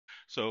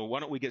So why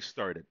don't we get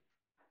started?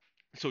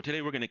 So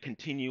today we're going to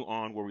continue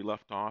on where we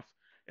left off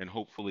and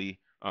hopefully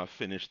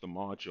finish the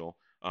module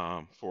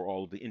for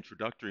all of the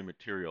introductory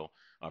material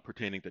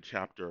pertaining to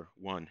chapter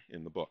 1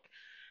 in the book.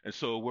 And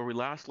so where we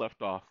last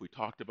left off, we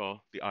talked about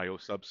the I/O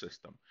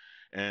subsystem.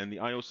 And the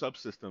I/O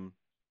subsystem,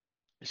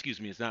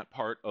 excuse me, is that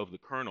part of the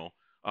kernel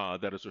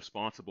that is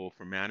responsible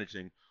for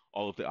managing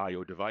all of the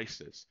I/O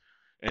devices.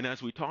 And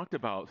as we talked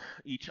about,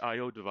 each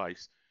I/O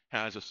device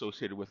has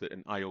associated with it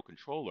an I/O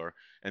controller,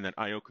 and that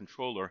I/O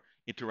controller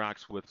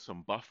interacts with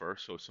some buffer,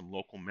 so some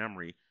local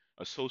memory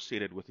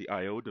associated with the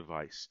I/O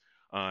device.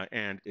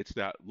 And it's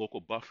that local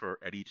buffer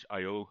at each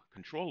I/O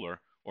controller,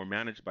 or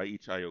managed by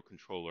each I/O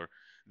controller,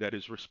 that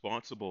is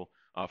responsible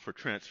for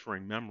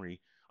transferring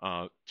memory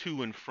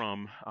to and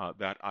from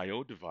that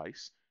I/O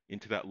device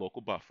into that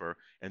local buffer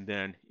and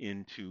then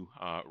into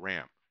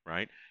RAM,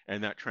 right?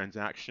 And that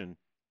transaction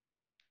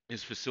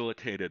is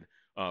facilitated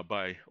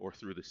by or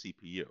through the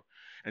CPU.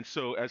 And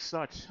so as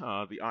such,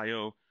 the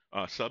I/O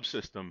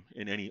subsystem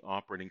in any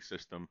operating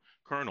system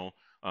kernel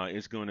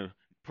is going to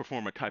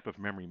perform a type of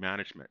memory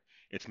management.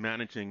 It's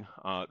managing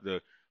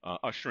the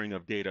ushering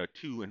of data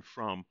to and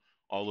from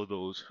all of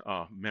those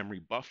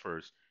memory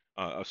buffers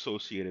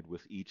associated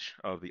with each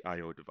of the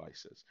I/O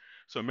devices.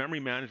 So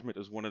memory management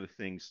is one of the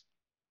things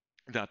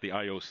that the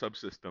I/O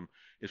subsystem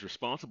is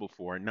responsible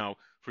for. Now,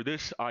 for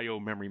this I/O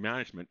memory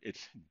management,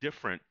 it's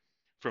different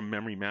from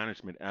memory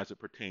management as it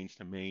pertains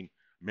to main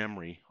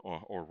memory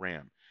or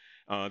RAM.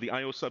 The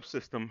I/O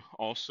subsystem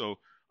also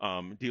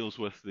deals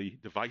with the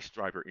device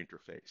driver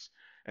interface.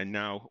 And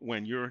now,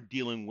 when you're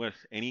dealing with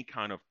any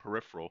kind of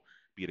peripheral,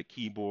 be it a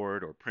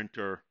keyboard or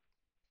printer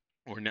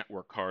or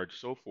network cards,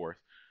 so forth,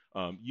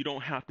 you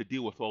don't have to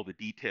deal with all the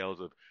details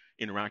of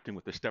interacting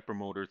with the stepper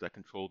motors that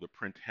control the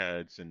print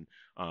heads and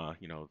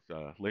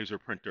the laser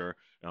printer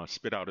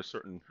spit out a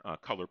certain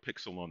color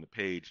pixel on the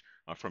page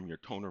from your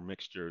toner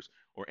mixtures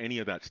or any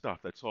of that stuff.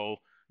 That's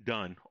all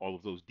done. All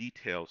of those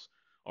details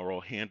are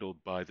all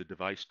handled by the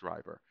device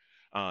driver.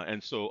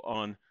 And so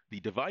on the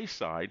device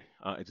side,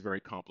 it's very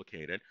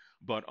complicated,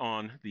 but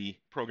on the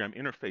program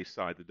interface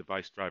side, the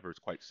device driver is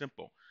quite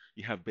simple.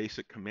 You have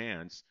basic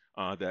commands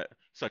that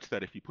such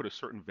that if you put a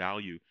certain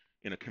value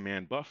in a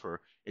command buffer,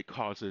 it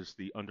causes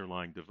the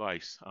underlying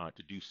device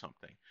to do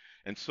something.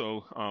 And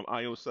so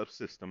I/O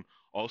subsystem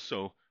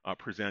also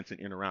presents and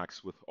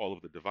interacts with all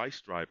of the device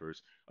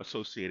drivers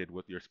associated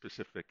with your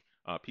specific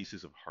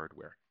pieces of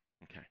hardware.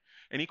 Okay.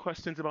 Any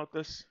questions about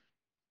this?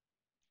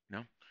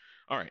 No?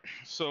 All right.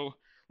 So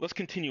let's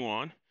continue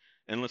on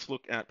and let's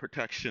look at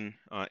protection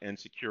and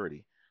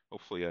security.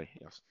 Hopefully,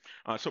 yes.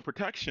 So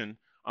protection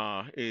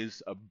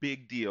is a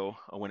big deal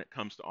when it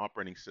comes to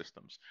operating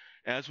systems.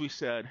 As we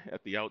said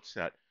at the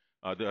outset,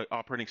 the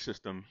operating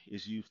system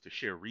is used to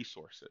share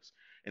resources,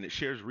 and it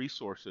shares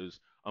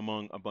resources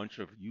among a bunch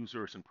of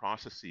users and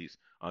processes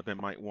that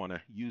might want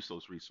to use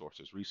those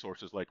resources.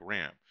 Resources like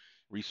RAM,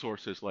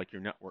 resources like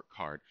your network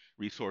card,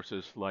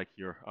 resources like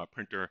your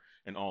printer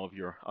and all of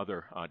your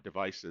other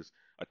devices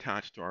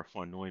attached to our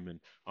von Neumann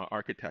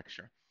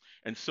architecture.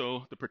 And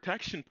so the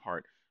protection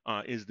part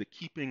is the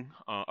keeping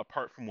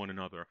apart from one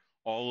another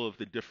all of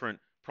the different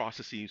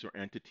processes or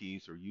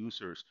entities or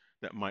users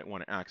that might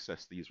want to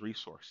access these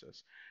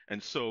resources.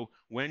 And so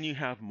when you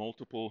have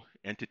multiple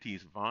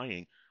entities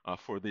vying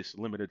for this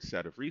limited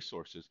set of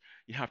resources,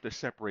 you have to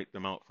separate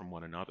them out from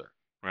one another,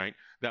 right?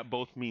 That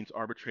both means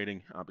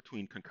arbitrating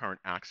between concurrent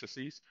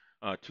accesses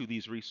to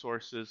these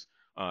resources,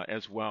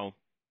 as well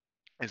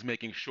as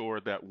making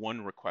sure that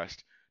one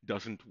request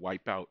doesn't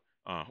wipe out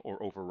or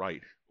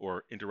overwrite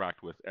or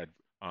interact with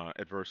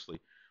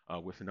adversely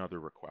with another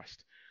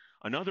request.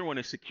 Another one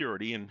is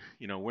security, and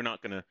we're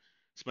not going to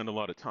spend a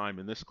lot of time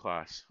in this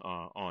class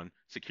on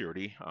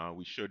security.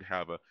 We should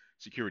have a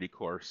security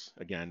course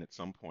again at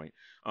some point,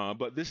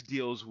 but this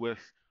deals with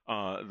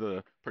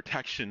the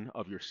protection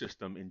of your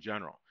system in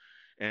general.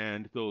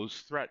 And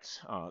those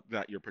threats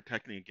that you're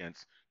protecting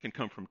against can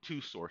come from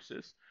two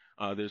sources.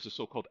 There's a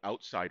so-called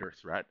outsider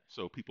threat,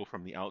 so people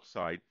from the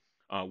outside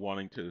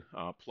wanting to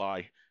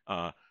apply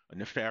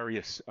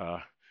nefarious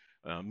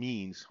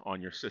means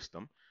on your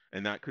system.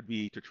 And that could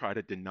be to try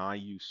to deny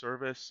you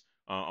service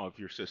of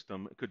your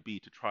system. It could be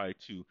to try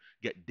to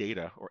get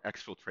data or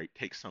exfiltrate,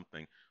 take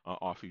something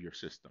off of your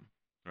system,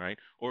 right?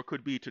 Or it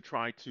could be to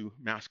try to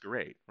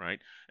masquerade, right?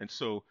 And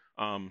so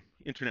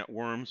internet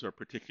worms are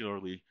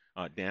particularly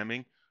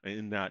damning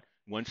in that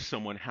once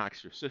someone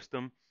hacks your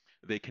system,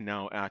 they can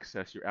now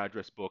access your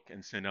address book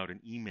and send out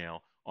an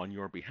email on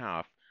your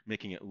behalf,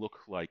 making it look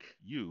like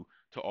you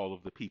to all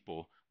of the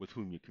people with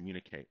whom you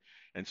communicate.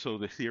 And so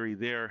the theory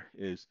there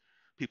is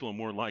people are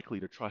more likely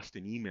to trust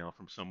an email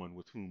from someone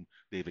with whom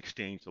they've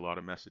exchanged a lot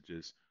of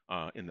messages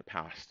in the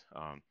past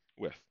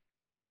with.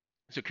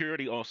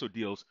 Security also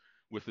deals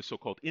with the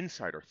so-called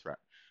insider threat.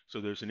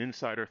 So there's an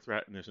insider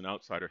threat and there's an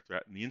outsider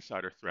threat. And the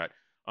insider threat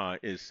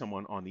is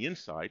someone on the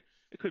inside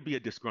It could be a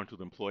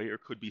disgruntled employee, or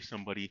it could be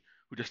somebody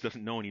who just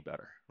doesn't know any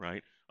better,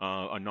 right?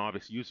 A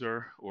novice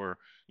user, or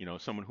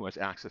someone who has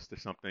access to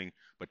something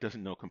but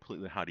doesn't know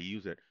completely how to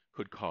use it,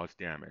 could cause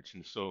damage.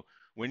 And so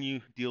when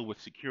you deal with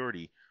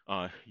security,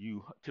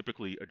 you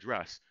typically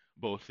address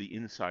both the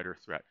insider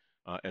threat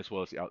as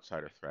well as the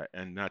outsider threat,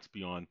 and that's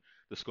beyond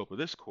the scope of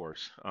this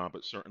course,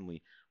 but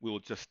certainly we will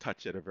just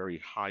touch at a very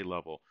high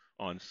level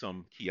on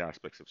some key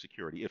aspects of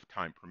security if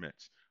time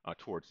permits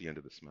towards the end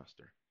of the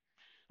semester.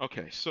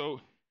 Okay,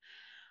 so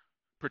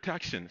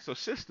protection. So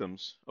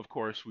systems, of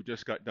course, we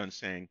just got done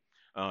saying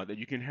that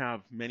you can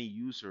have many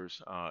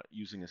users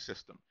using a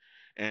system.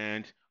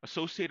 And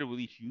associated with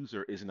each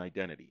user is an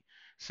identity.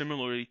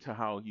 Similarly to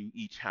how you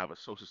each have a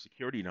social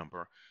security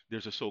number,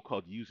 there's a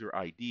so-called user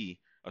ID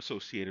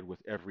associated with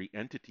every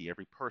entity,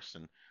 every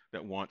person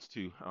that wants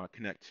to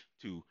connect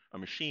to a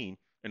machine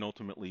and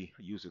ultimately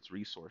use its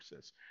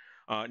resources.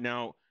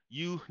 Now,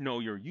 you know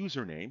your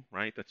username,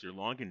 right? That's your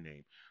login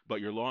name.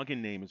 But your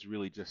login name is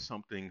really just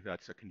something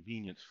that's a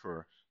convenience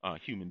for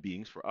human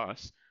beings, for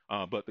us.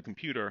 But the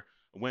computer,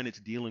 when it's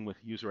dealing with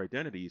user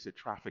identities, it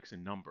traffics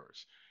in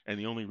numbers. And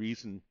the only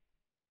reason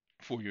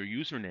for your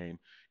username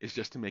is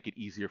just to make it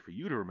easier for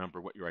you to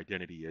remember what your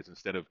identity is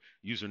instead of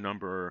user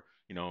number,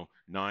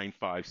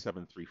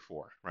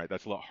 95734, right?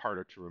 That's a lot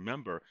harder to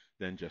remember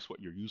than just what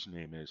your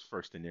username is,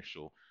 first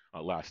initial,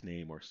 last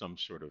name, or some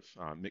sort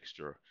of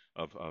mixture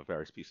of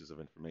various pieces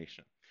of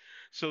information.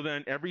 So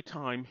then every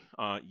time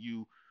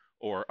you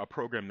or a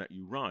program that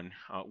you run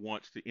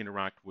wants to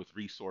interact with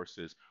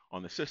resources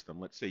on the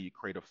system, let's say you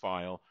create a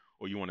file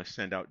or you want to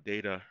send out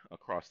data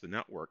across the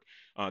network,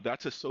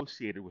 that's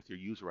associated with your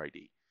user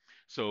ID.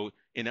 So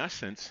in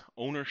essence,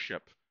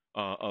 ownership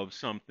of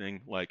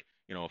something like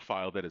a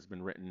file that has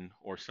been written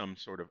or some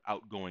sort of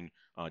outgoing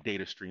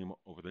data stream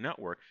over the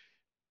network,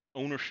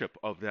 ownership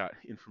of that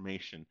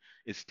information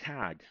is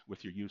tagged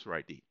with your user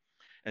ID.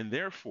 And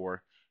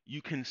therefore,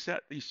 you can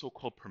set these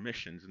so-called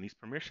permissions, and these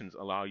permissions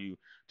allow you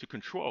to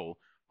control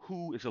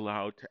who is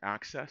allowed to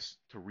access,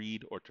 to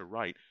read, or to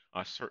write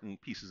certain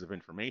pieces of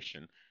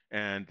information.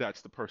 And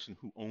that's the person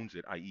who owns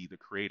it, i.e. the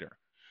creator.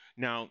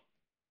 Now,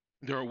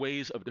 there are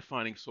ways of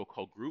defining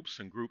so-called groups,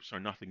 and groups are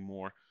nothing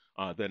more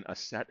than a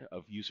set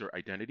of user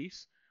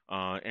identities.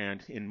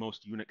 And in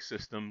most Unix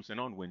systems and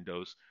on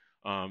Windows,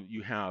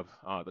 you have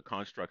the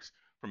constructs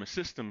from a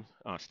system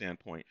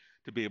standpoint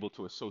to be able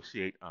to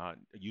associate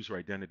user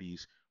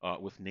identities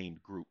with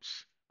named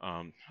groups.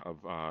 And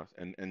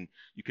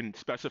you can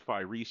specify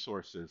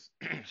resources,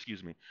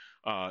 excuse me,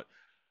 uh,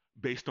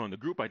 based on the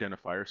group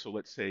identifier. So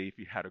let's say if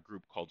you had a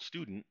group called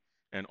student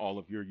and all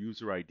of your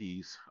user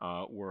IDs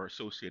were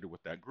associated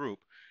with that group,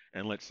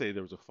 and let's say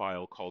there was a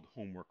file called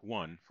homework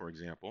one, for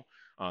example,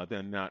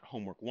 then that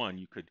homework one,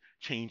 you could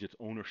change its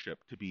ownership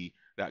to be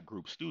that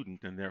group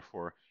student, and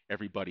therefore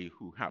everybody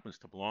who happens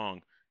to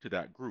belong to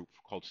that group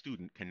called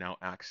student can now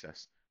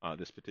access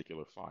this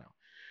particular file.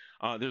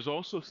 There's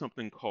also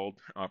something called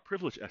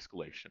privilege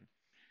escalation.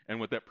 And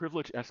what that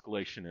privilege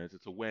escalation is,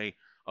 it's a way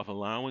of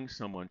allowing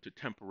someone to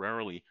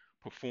temporarily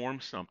perform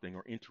something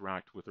or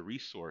interact with a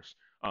resource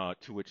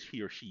to which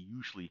he or she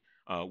usually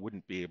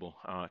wouldn't be able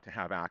to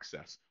have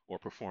access or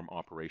perform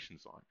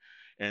operations on.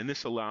 And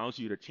this allows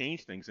you to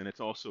change things, and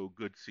it's also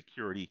good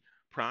security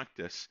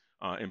practice,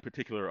 in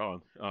particular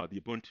on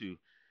the Ubuntu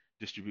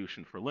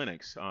distribution for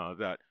Linux.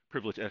 That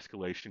privilege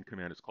escalation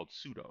command is called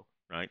sudo,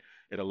 right?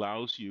 It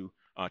allows you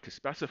to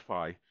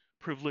specify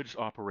privileged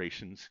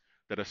operations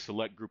that a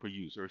select group of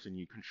users, and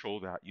you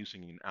control that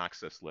using an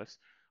access list,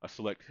 a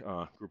select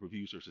group of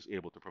users is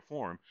able to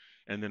perform.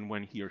 And then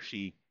when he or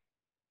she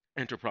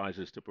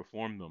enterprises to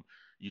perform them,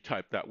 you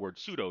type that word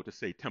sudo to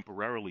say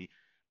temporarily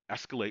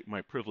escalate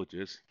my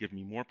privileges, give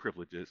me more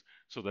privileges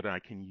so that I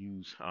can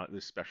use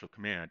this special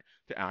command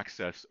to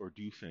access or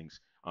do things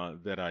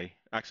that I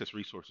access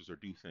resources or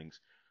do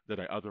things that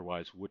I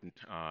otherwise wouldn't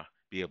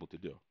be able to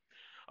do.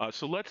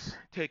 So let's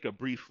take a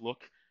brief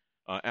look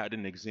at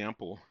an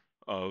example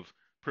of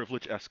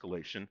privilege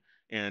escalation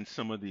and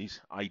some of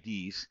these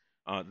IDs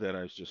that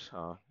I was just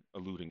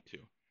alluding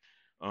to.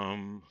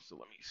 So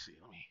let me see.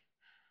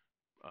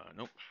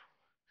 Nope.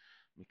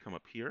 Let me come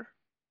up here.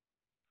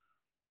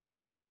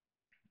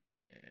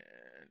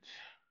 And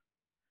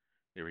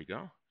there we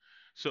go.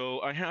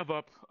 So I have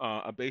up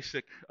a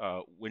basic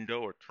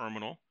window or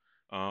terminal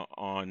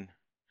on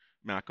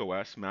Mac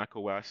OS. Mac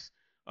OS,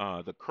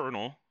 the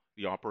kernel,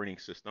 the operating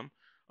system,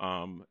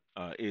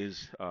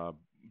 is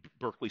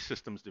Berkeley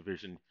Systems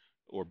Division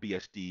or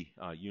BSD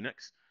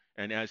Unix.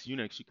 And as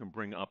Unix, you can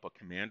bring up a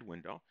command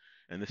window,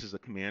 and this is a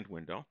command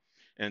window.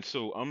 And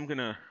so I'm going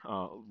to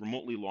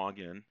remotely log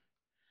in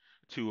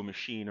to a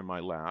machine in my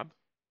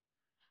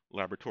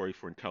Laboratory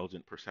for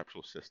Intelligent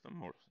Perceptual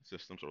System or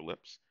Systems or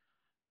LIPS,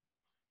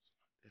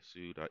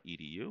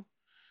 su.edu.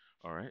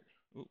 All right.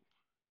 Ooh,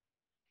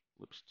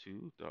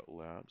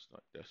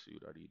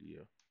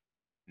 lips2.labs.desu.edu.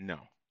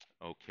 No.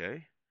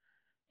 Okay.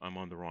 I'm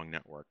on the wrong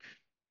network.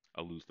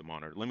 I'll lose the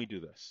monitor. Let me do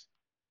this.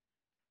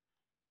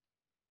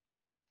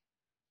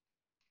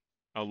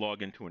 I'll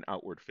log into an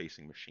outward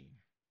facing machine.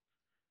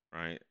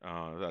 right?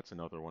 That's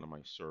another one of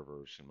my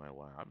servers in my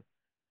lab.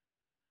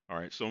 All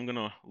right, so I'm going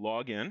to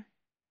log in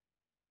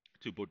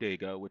to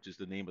Bodega, which is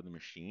the name of the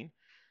machine,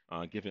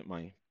 give it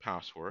my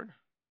password.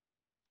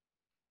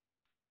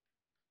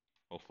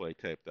 Hopefully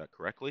I typed that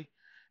correctly.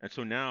 And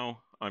so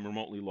now I'm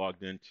remotely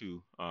logged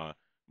into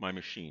my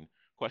machine.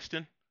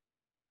 Question?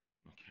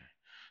 Okay.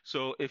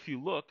 So if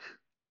you look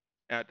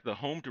at the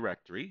home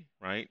directory,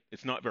 right,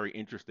 it's not very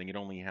interesting. It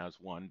only has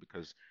one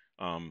because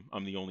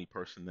I'm the only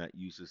person that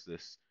uses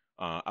this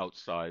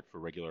outside for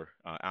regular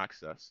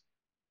access.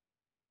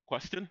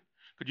 Question?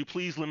 Could you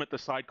please limit the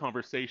side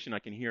conversation? I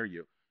can hear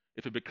you.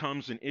 If it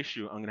becomes an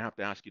issue, I'm going to have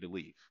to ask you to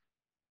leave.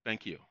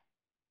 Thank you.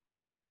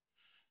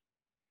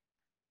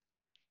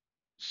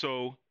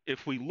 So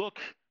if we look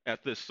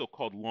at this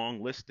so-called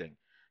long listing,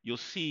 you'll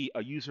see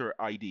a user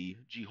ID,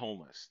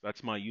 gholness.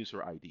 That's my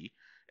user ID.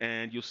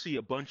 And you'll see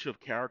a bunch of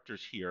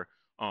characters here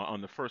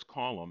on the first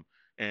column.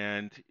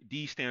 And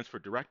D stands for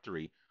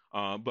directory.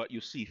 But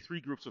you'll see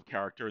three groups of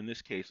character, in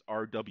this case,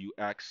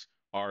 RWX,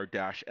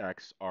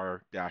 R-X,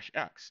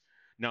 R-X.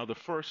 Now, the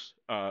first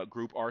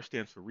group, R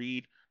stands for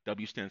read,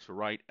 W stands for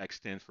write, X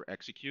stands for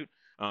execute.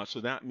 So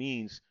that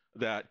means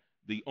that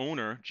the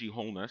owner,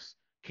 gholness,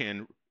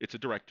 it's a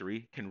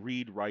directory, can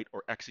read, write,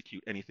 or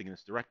execute anything in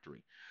this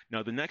directory.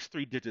 Now, the next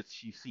three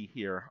digits you see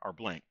here are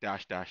blank,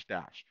 dash, dash,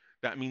 dash.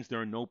 That means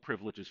there are no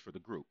privileges for the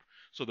group.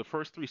 So the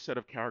first three set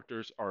of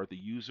characters are the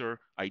user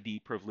ID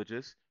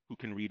privileges, who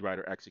can read, write,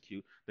 or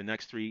execute. The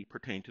next three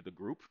pertain to the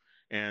group,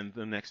 and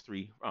the next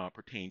three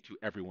pertain to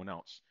everyone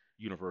else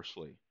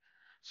universally.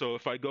 So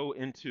if I go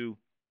into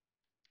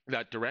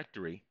that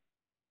directory,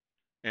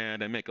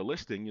 and I make a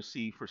listing, you'll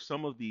see for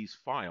some of these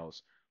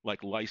files,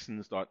 like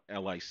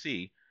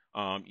license.lic,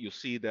 you'll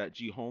see that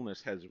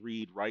gholness has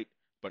read, write,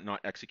 but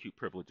not execute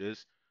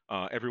privileges.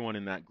 Everyone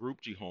in that group,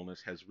 gholness,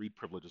 has read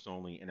privileges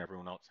only, and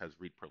everyone else has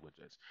read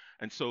privileges.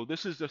 And so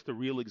this is just a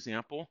real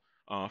example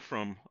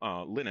from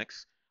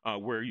Linux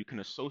where you can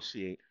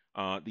associate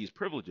these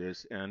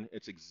privileges, and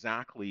it's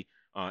exactly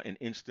an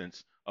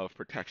instance of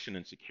protection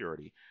and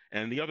security.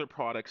 And the other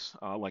products,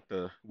 like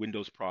the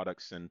Windows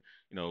products and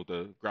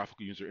the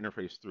graphical user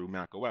interface through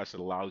Mac OS, it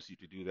allows you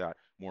to do that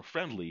more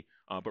friendly.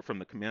 But from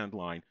the command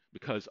line,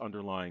 because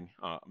underlying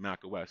Mac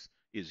OS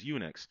is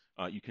Unix,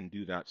 you can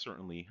do that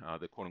certainly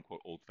the quote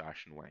unquote old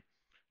fashioned way.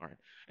 All right.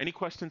 Any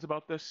questions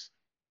about this?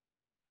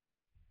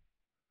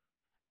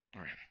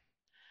 All right.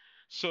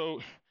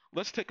 So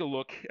let's take a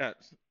look at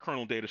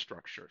kernel data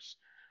structures.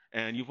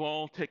 And you've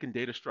all taken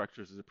data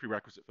structures as a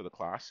prerequisite for the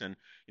class. And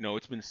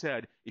it's been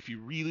said, if you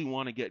really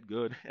want to get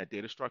good at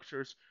data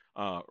structures,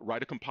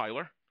 write a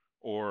compiler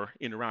or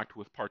interact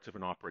with parts of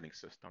an operating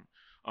system.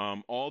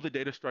 All the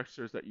data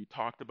structures that you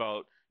talked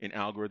about in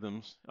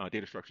algorithms,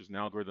 data structures and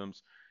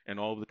algorithms, and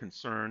all of the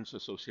concerns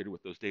associated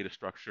with those data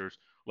structures,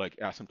 like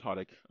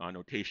asymptotic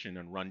notation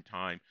and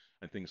runtime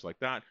and things like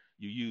that,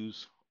 you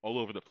use all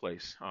over the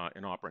place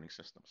in operating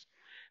systems.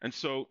 And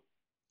so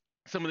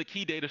some of the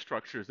key data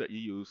structures that you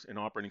use in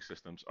operating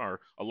systems are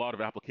a lot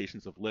of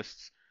applications of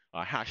lists,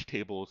 hash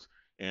tables,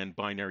 and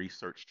binary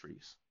search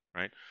trees,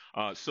 right?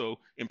 So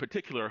in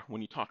particular,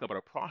 when you talk about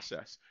a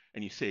process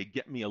and you say,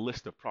 get me a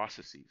list of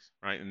processes,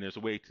 right? And there's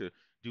a way to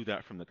do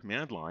that from the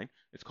command line.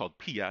 It's called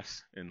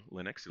PS in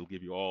Linux. It'll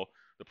give you all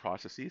the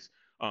processes.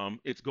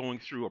 It's going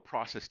through a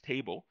process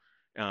table,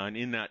 and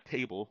in that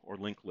table or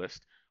linked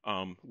list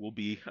will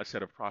be a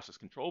set of process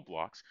control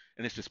blocks,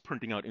 and it's just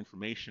printing out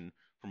information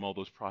from all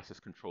those process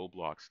control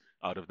blocks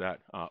out of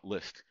that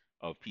list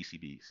of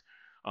PCBs.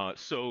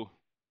 So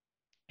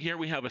here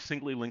we have a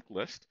singly linked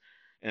list,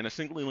 and a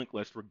singly linked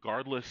list,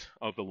 regardless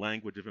of the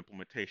language of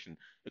implementation.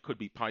 It could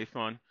be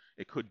Python,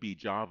 it could be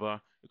Java,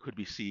 it could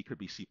be C, it could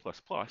be C++.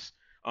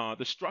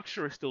 The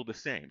structure is still the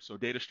same. So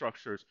data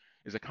structures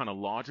is a kind of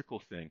logical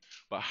thing,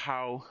 but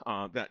how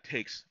that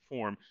takes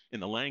form in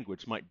the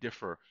language might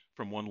differ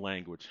from one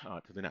language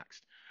to the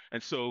next.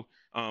 And so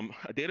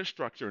a data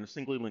structure in a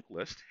singly linked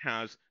list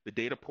has the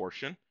data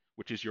portion,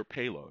 which is your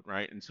payload,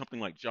 right? In something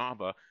like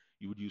Java,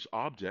 you would use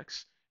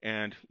objects,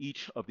 and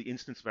each of the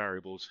instance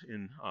variables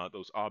in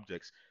those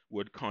objects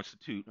would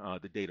constitute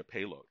the data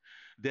payload.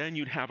 Then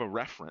you'd have a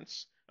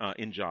reference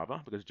in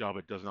Java, because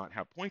Java does not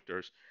have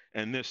pointers,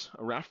 and this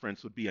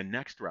reference would be a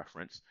next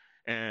reference.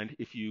 And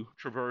if you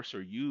traverse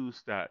or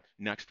use that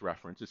next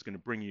reference, it's going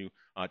to bring you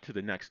to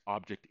the next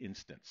object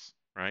instance,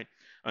 right?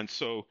 And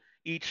so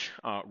each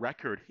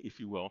record, if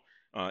you will,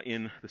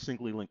 in the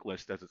singly linked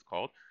list, as it's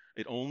called,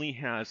 it only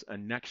has a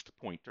next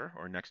pointer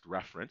or next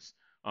reference.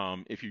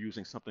 If you're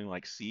using something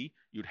like C,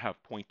 you'd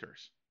have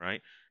pointers,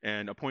 right?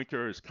 And a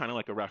pointer is kind of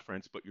like a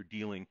reference, but you're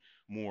dealing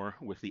more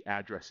with the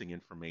addressing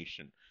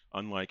information.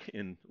 Unlike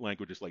in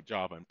languages like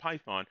Java and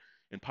Python,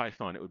 in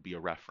Python it would be a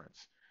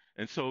reference.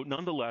 And so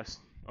nonetheless,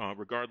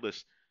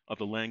 regardless of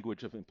the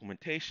language of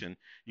implementation,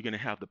 you're going to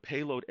have the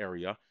payload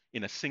area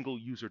in a single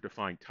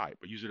user-defined type.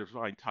 A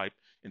user-defined type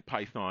in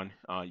Python,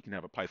 you can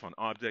have a Python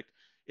object.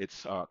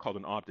 It's called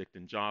an object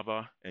in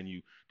Java, and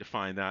you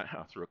define that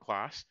through a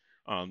class.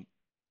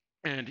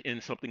 And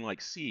in something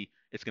like C,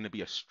 it's going to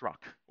be a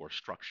struct or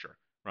structure,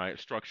 right?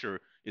 Structure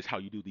is how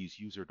you do these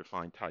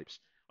user-defined types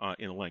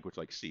in a language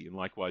like C. And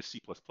likewise,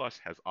 C++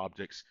 has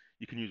objects.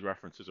 You can use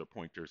references or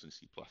pointers in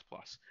C++.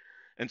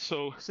 And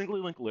so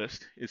singly linked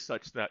list is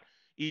such that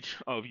each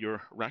of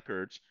your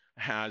records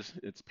has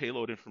its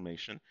payload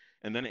information,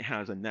 and then it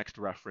has a next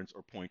reference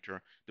or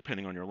pointer,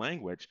 depending on your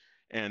language.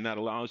 And that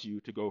allows you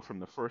to go from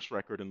the first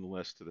record in the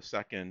list to the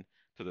second,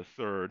 to the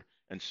third,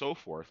 and so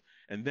forth.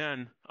 And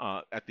then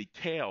at the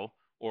tail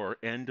or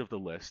end of the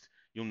list,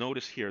 you'll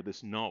notice here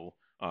this null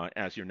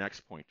as your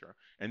next pointer.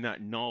 And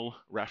that null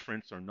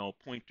reference or null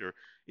pointer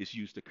is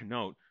used to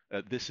connote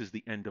this is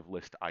the end of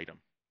list item.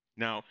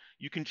 Now,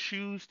 you can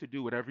choose to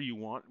do whatever you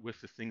want with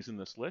the things in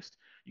this list.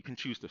 You can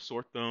choose to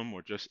sort them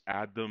or just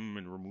add them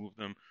and remove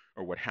them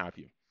or what have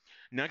you.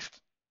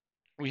 Next,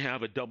 we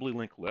have a doubly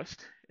linked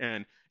list.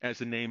 And as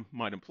the name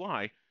might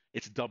imply,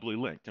 it's doubly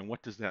linked. And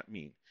what does that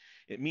mean?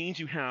 It means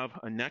you have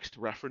a next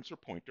reference or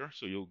pointer,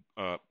 so you'll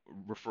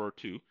refer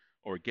to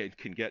or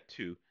can get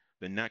to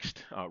the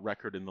next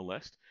record in the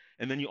list.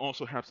 And then you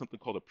also have something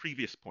called a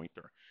previous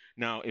pointer.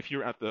 Now, if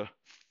you're at the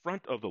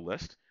front of the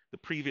list, the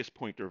previous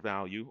pointer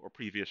value or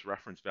previous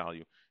reference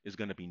value is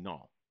going to be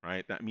null,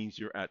 right? That means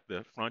you're at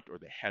the front or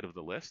the head of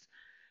the list.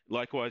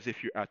 Likewise,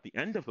 if you're at the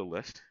end of the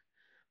list,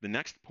 the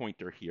next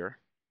pointer here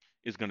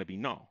is going to be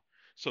null.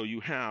 So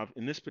you have,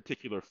 in this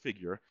particular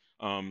figure,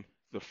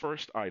 the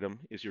first item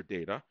is your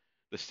data.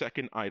 The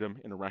second item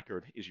in a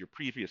record is your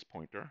previous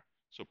pointer,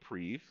 so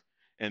prev.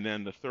 And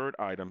then the third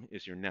item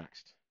is your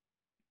next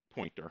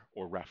pointer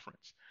or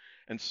reference.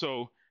 And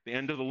so the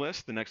end of the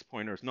list, the next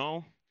pointer is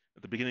null.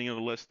 At the beginning of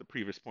the list, the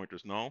previous pointer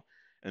is null.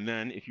 And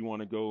then if you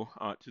want to go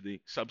to the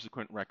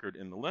subsequent record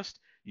in the list,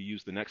 you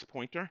use the next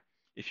pointer.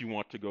 If you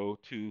want to go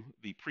to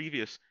the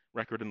previous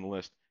record in the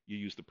list, you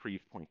use the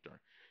prev pointer.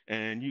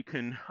 And you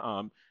can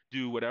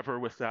do whatever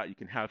with that. You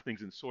can have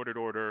things in sorted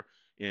order,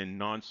 in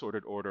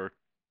non-sorted order,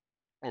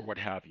 or what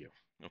have you.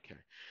 Okay.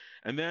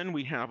 And then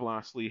we have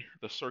lastly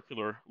the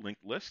circular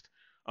linked list.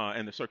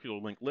 And the circular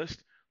linked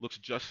list looks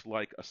just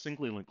like a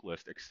singly linked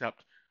list,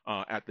 except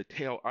at the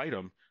tail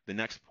item, the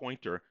next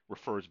pointer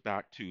refers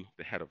back to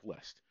the head of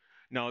list.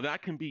 Now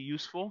that can be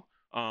useful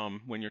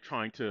when you're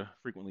trying to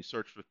frequently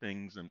search for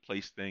things and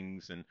place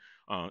things and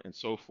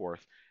so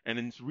forth. And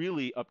it's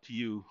really up to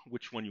you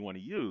which one you want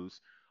to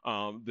use.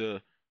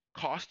 The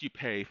cost you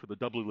pay for the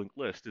doubly linked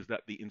list is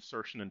that the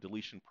insertion and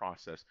deletion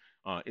process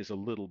is a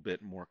little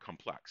bit more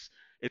complex.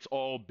 It's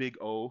all big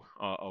O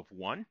of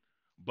 1,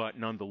 but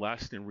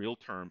nonetheless, in real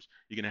terms,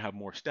 you're going to have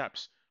more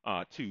steps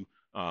to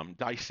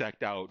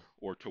dissect out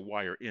or to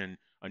wire in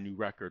a new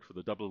record for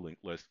the doubly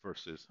linked list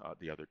versus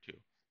the other two.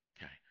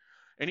 Okay.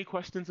 Any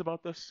questions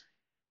about this?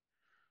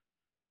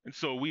 And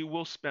so we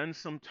will spend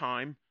some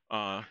time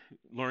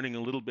learning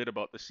a little bit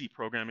about the C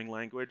programming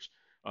language.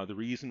 The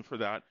reason for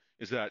that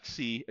is that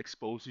C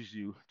exposes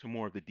you to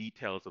more of the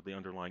details of the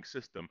underlying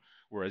system,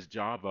 whereas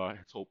Java,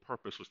 its whole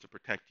purpose was to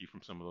protect you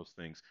from some of those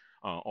things.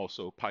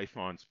 Also,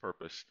 Python's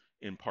purpose,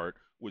 in part,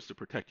 was to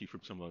protect you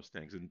from some of those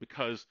things. And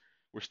because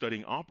we're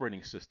studying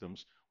operating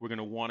systems, we're going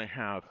to want to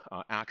have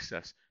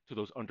access to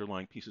those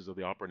underlying pieces of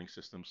the operating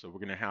system. So we're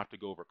going to have to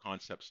go over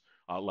concepts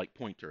like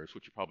pointers,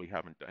 which you probably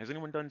haven't done. Has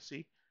anyone done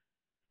C?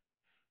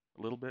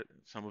 A little bit?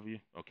 Some of you?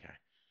 Okay.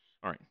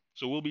 All right.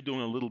 So we'll be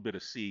doing a little bit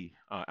of C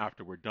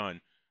after we're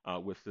done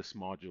with this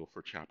module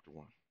for chapter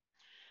 1.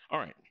 All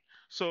right.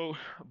 So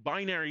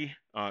binary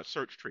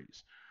search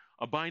trees.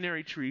 A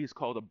binary tree is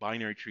called a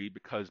binary tree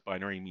because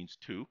binary means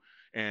 2.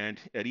 And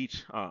at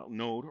each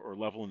node or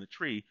level in the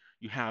tree,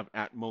 you have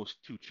at most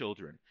 2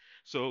 children.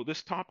 So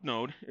this top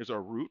node is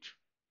our root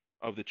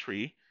of the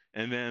tree.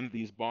 And then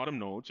these bottom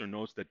nodes, or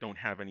nodes that don't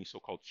have any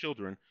so-called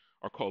children,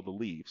 are called the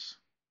leaves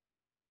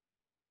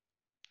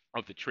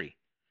of the tree.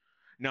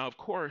 Now, of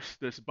course,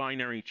 this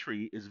binary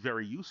tree is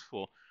very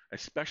useful,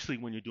 especially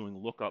when you're doing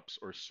lookups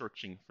or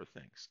searching for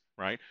things,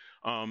 right?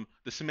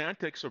 The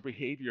semantics or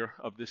behavior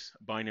of this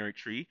binary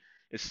tree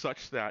is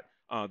such that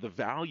the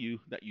value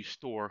that you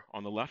store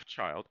on the left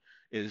child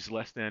is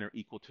less than or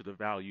equal to the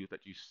value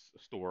that you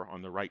store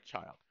on the right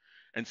child.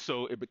 And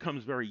so it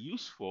becomes very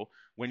useful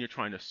when you're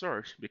trying to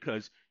search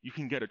because you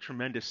can get a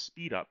tremendous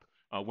speed up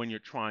when you're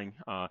trying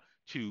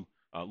to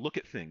look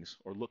at things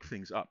or look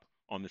things up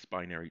on this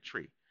binary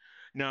tree.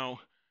 Now,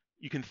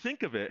 you can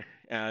think of it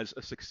as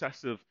a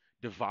successive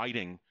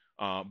dividing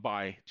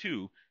by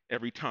 2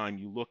 every time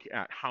you look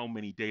at how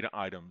many data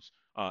items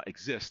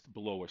exist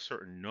below a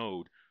certain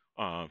node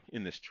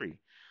in this tree.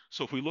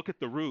 So if we look at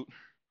the root,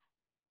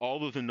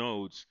 all of the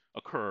nodes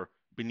occur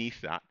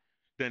beneath that.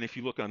 Then if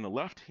you look on the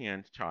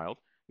left-hand child,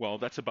 well,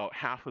 that's about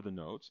half of the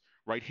nodes.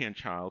 Right-hand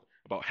child,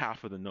 about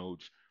half of the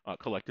nodes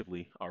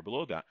collectively are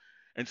below that.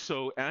 And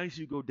so as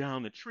you go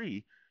down the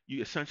tree,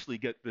 you essentially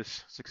get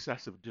this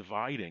successive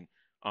dividing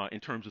in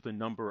terms of the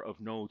number of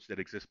nodes that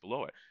exist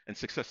below it. And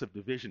successive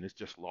division is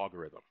just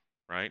logarithm,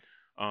 right?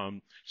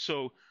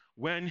 So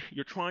when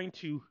you're trying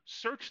to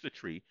search the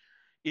tree,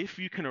 if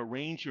you can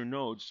arrange your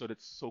nodes so that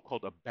it's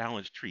so-called a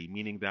balanced tree,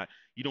 meaning that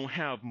you don't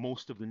have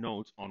most of the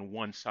nodes on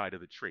one side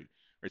of the tree,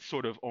 It's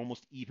sort of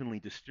almost evenly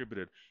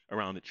distributed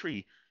around the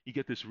tree. You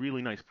get this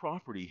really nice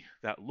property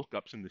that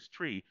lookups in this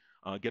tree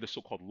get a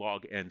so-called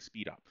log n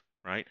speed up,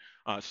 right?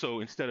 So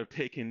instead of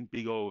taking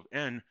big O of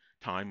n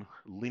time,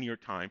 linear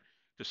time,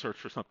 to search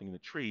for something in the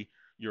tree,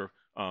 you're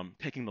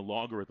taking the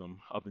logarithm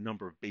of the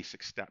number of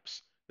basic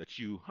steps that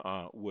you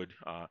would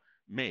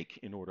make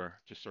in order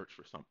to search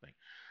for something.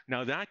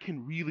 Now that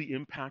can really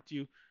impact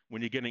you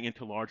when you're getting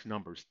into large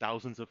numbers,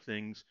 thousands of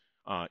things,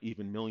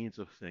 even millions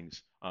of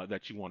things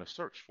that you want to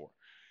search for.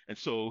 And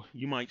so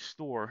you might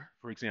store,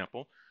 for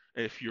example,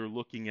 if you're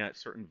looking at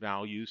certain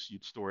values,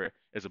 you'd store it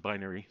as a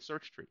binary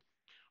search tree.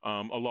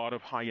 A lot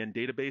of high-end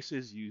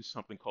databases use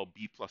something called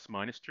B plus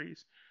minus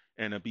trees,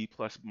 and a B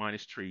plus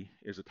minus tree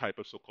is a type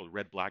of so-called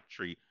red-black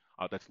tree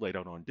that's laid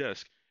out on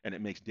disk, and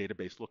it makes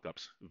database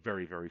lookups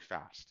very, very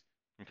fast.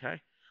 Okay?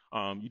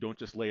 You don't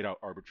just lay it out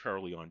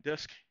arbitrarily on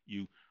disk,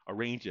 you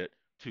arrange it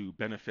to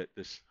benefit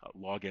this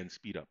log n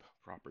speedup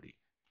property.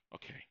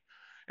 Okay.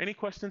 Any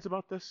questions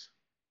about this?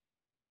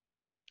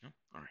 No?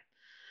 All right.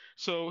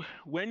 So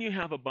when you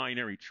have a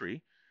binary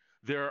tree,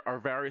 there are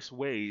various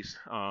ways,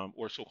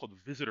 or so-called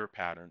visitor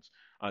patterns,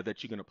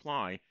 that you can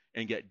apply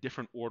and get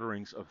different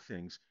orderings of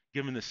things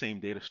given the same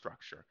data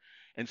structure.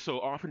 And so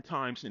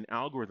oftentimes in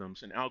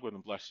algorithms, an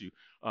algorithm, bless you,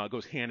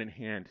 goes hand in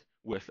hand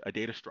with a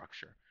data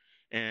structure.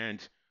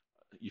 And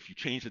if you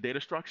change the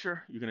data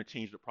structure, you're going to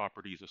change the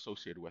properties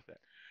associated with it.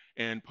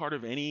 And part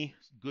of any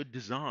good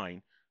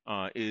design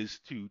is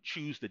to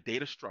choose the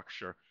data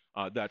structure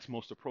that's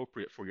most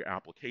appropriate for your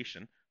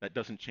application. That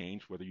doesn't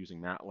change whether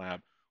using MATLAB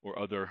or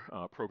other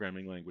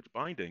programming language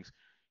bindings.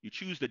 You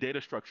choose the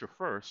data structure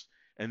first,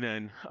 and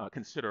then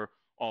consider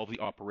all the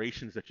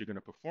operations that you're going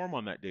to perform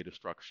on that data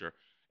structure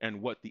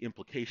and what the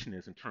implication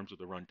is in terms of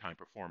the runtime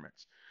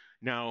performance.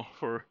 Now,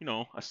 for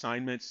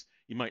assignments,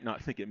 you might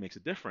not think it makes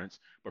a difference,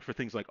 but for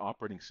things like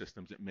operating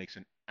systems, it makes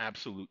an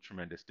absolute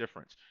tremendous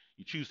difference.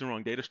 You choose the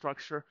wrong data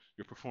structure,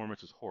 your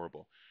performance is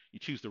horrible. You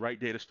choose the right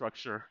data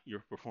structure,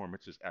 your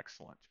performance is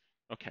excellent.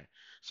 Okay,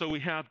 so we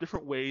have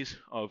different ways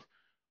of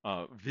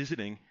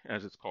visiting,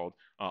 as it's called,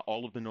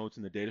 all of the nodes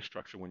in the data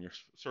structure when you're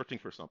searching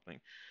for something.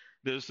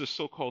 There's this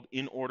so-called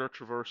in-order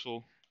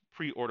traversal,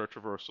 pre-order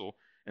traversal,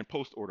 and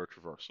post-order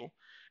traversal.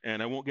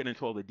 And I won't get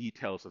into all the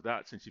details of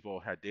that since you've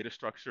all had data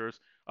structures.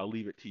 I'll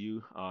leave it to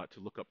you to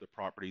look up the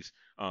properties.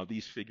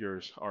 These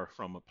figures are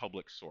from a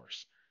public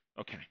source.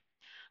 Okay,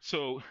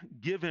 so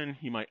given,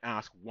 you might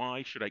ask,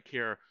 why should I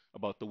care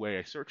about the way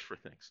I search for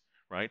things,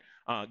 right?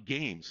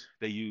 Games,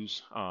 they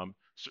use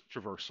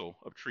traversal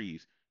of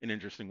trees in an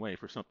interesting way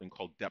for something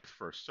called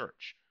depth-first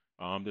search.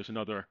 There's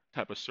another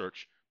type of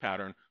search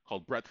pattern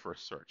called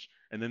breadth-first search.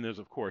 And then there's,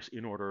 of course,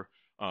 in-order,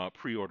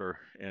 pre-order,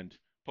 and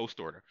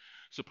post-order.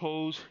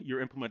 Suppose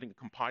you're implementing a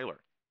compiler,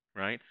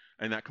 right?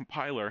 And that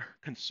compiler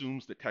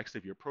consumes the text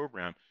of your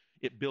program.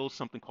 It builds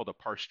something called a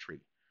parse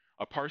tree.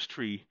 A parse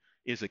tree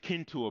is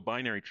akin to a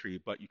binary tree,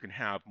 but you can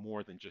have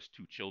more than just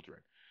two children.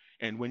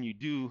 And when you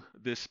do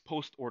this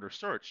post-order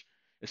search,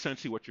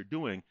 essentially what you're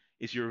doing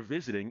is you're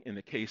visiting, in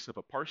the case of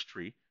a parse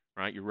tree,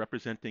 right? You're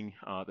representing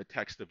the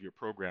text of your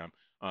program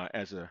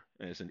as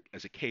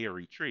a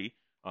k-ary tree,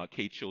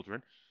 k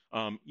children.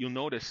 You'll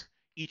notice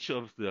each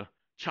of the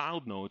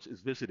child nodes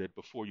is visited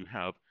before you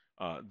have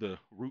the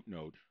root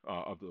node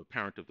of the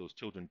parent of those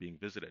children being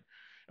visited.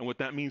 And what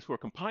that means for a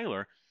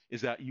compiler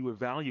is that you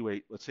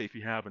evaluate, let's say if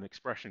you have an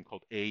expression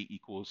called A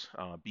equals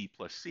B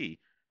plus C,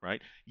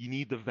 right? You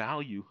need the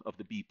value of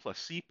the B plus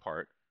C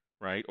part,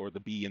 right? Or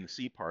the B and the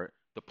C part.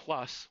 The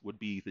plus would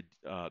be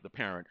the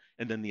parent,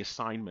 and then the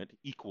assignment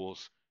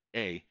equals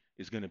A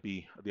is going to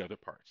be the other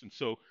parts. And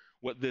so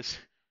what this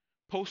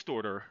post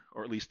order,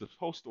 or at least the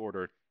post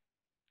order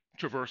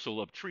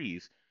traversal of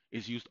trees,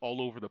 is used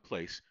all over the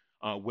place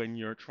when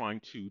you're trying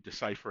to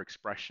decipher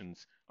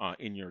expressions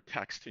in your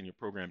text, in your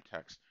program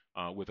text,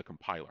 with a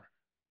compiler.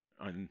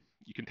 And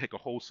you can take a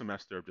whole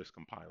semester of just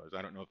compilers.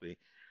 I don't know if they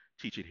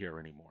teach it here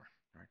anymore.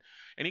 Right?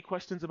 Any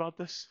questions about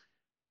this?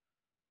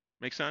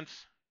 Make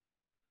sense?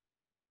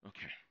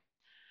 Okay.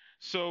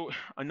 So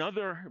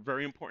another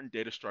very important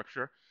data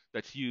structure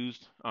that's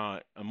used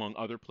among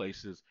other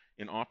places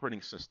in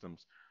operating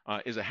systems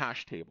is a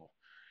hash table.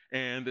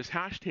 And this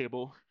hash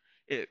table,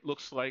 it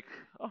looks like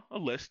a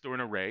list or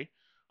an array,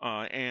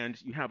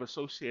 and you have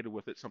associated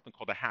with it something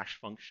called a hash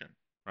function,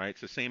 right?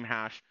 It's the same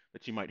hash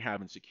that you might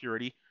have in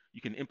security.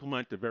 You can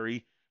implement a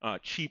very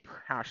cheap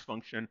hash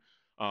function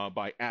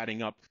by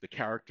adding up the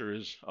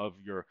characters of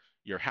your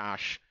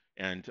hash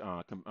and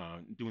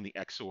doing the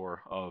XOR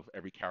of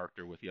every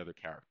character with the other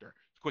character.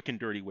 It's a quick and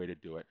dirty way to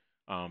do it.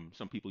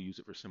 Some people use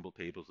it for symbol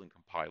tables and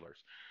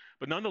compilers.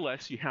 But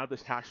nonetheless, you have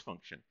this hash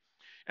function.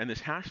 And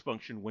this hash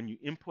function, when you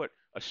input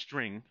a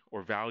string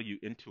or value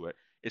into it,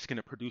 it's going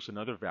to produce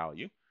another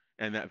value,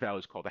 and that value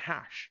is called a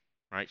hash,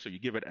 right? So you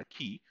give it a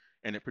key,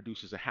 and it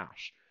produces a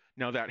hash.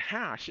 Now that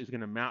hash is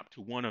going to map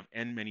to one of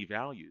n many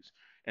values,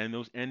 and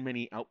those n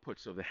many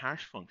outputs of the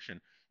hash function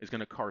is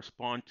going to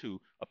correspond to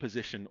a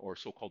position or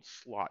so-called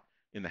slot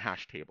in the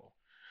hash table.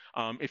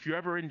 If you're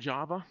ever in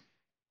Java,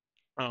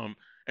 an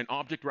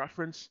object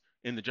reference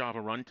in the Java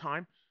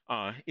runtime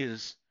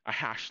is a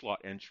hash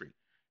slot entry.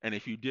 And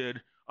if you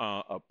did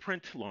a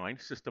print line,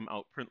 system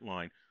out print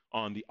line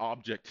on the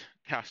object,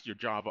 cast your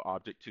Java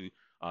object to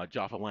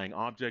Java lang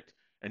object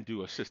and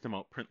do a system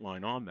out print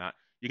line on that,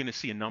 you're going to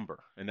see a number,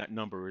 and that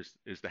number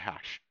is the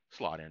hash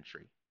slot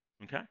entry.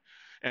 Okay?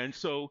 And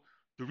so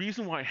the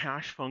reason why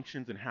hash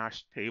functions and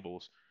hash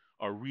tables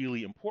are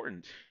really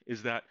important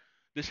is that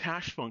this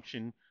hash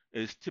function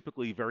is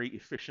typically very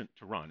efficient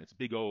to run. It's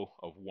big O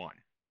of 1,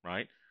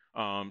 right?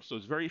 So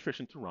it's very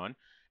efficient to run,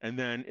 and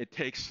then it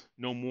takes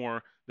no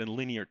more than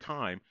linear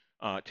time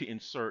to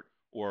insert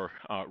or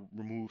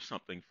remove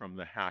something from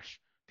the hash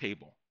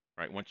table,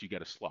 right? Once you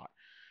get a slot.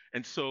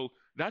 And so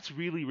that's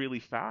really, really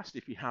fast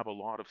if you have a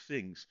lot of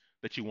things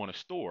that you want to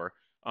store,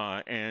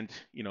 and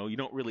you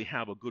don't really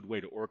have a good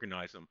way to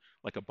organize them,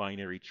 like a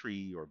binary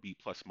tree or B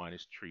plus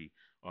minus tree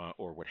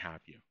or what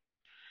have you.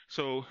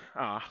 So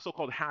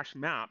so-called hash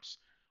maps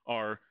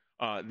are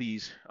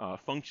these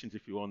functions,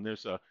 if you will, and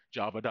there's a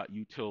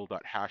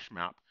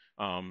java.util.hashmap,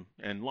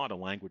 and a lot of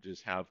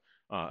languages have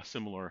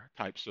similar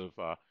types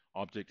of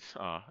objects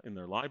in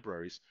their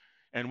libraries.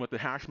 And what the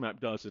hash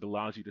map does, it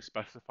allows you to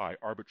specify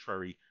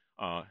arbitrary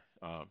uh,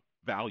 uh,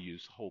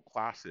 values, whole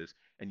classes,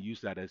 and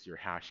use that as your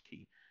hash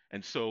key.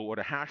 And so what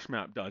a hash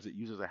map does, it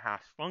uses a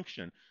hash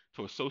function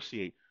to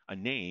associate a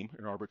name,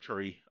 an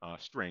arbitrary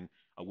string,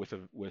 with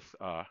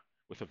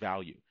a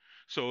value.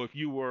 So if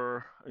you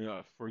were,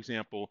 for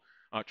example,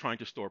 trying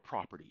to store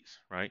properties,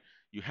 right?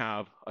 You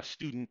have a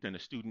student, and a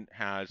student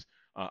has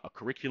a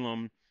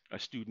curriculum, a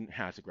student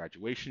has a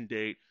graduation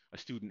date, a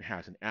student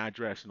has an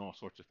address, and all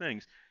sorts of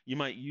things. You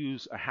might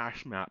use a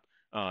hash map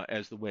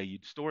as the way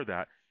you'd store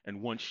that. And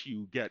once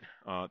you get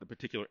the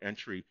particular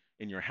entry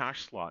in your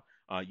hash slot,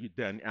 you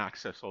then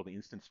access all the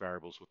instance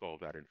variables with all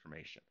of that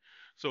information.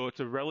 So it's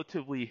a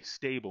relatively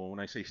stable. When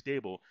I say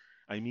stable,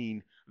 I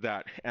mean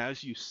that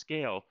as you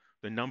scale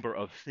the number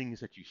of things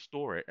that you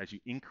store it, as you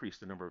increase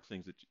the number of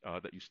things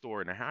that you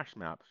store in a hash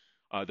map,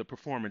 the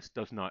performance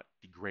does not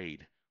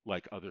degrade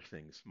like other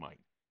things might.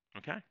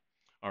 Okay?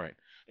 All right.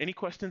 Any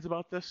questions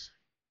about this?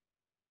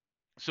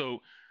 So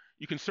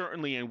you can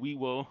certainly, and we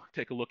will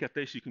take a look at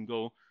this. You can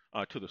go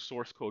to the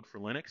source code for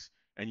Linux,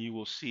 and you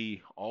will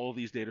see all of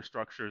these data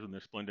structures and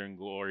their splendor and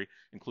glory,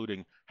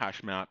 including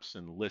hash maps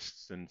and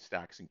lists and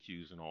stacks and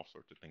queues and all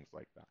sorts of things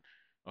like that.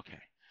 Okay.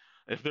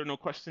 If there are no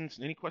questions,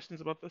 any questions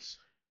about this?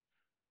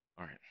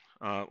 All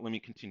right, let me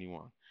continue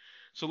on.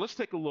 So let's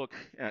take a look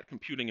at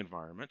computing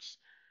environments.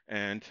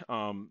 And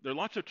there are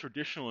lots of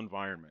traditional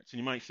environments. And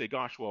you might say,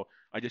 gosh, well,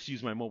 I just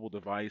use my mobile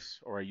device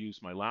or I use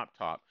my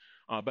laptop.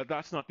 But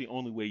that's not the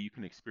only way you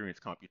can experience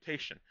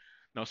computation.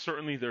 Now,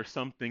 certainly there are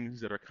some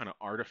things that are kind of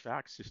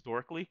artifacts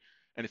historically,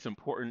 and it's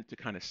important to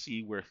kind of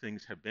see where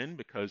things have been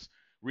because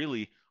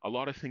really a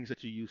lot of things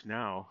that you use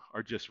now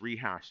are just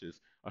rehashes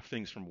of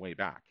things from way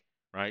back,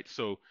 right?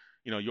 So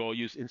you all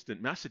use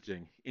instant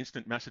messaging.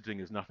 Instant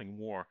messaging is nothing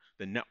more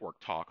than network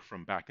talk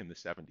from back in the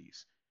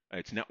 70s.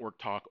 It's network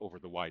talk over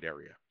the wide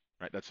area,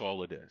 right? That's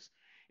all it is.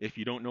 If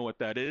you don't know what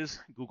that is,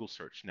 Google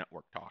search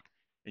network talk,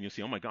 and you'll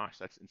see, oh my gosh,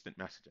 that's instant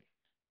messaging,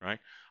 right?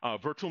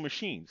 Virtual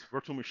machines.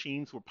 Virtual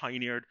machines were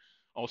pioneered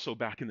also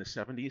back in the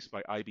 70s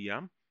by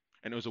IBM,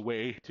 and it was a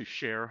way to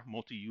share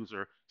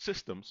multi-user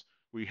systems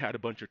where you had a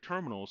bunch of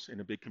terminals in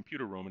a big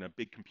computer room, and a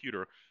big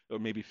computer that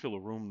would maybe fill a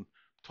room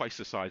twice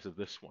the size of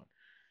this one.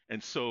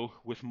 And so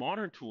with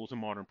modern tools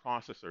and modern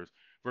processors,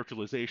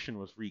 virtualization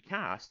was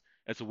recast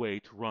as a way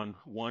to run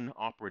one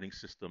operating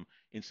system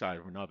inside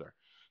of another.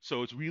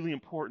 So it's really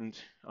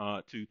important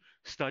to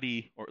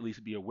study or at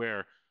least be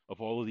aware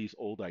of all of these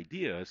old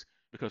ideas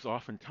because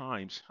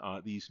oftentimes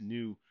these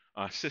new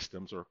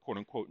systems or quote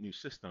unquote new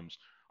systems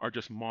are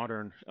just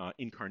modern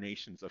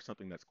incarnations of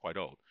something that's quite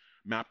old.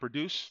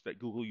 MapReduce that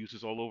Google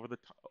uses all over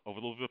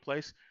the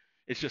place,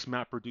 it's just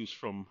MapReduce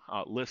from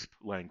Lisp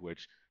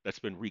language that's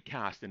been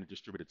recast in a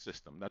distributed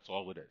system. That's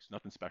all it is.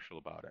 Nothing special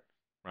about it,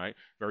 right?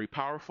 Very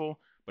powerful,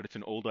 but it's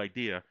an old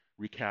idea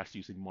recast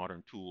using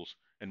modern tools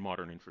and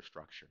modern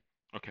infrastructure.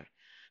 Okay,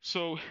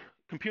 so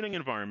computing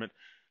environment,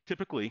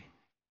 typically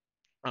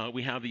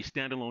we have these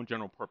standalone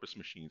general purpose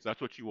machines.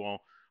 That's what you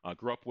all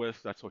grew up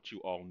with. That's what you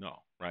all know,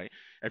 right?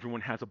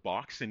 Everyone has a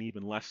box, and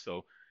even less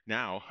so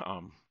now.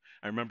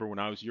 I remember when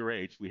I was your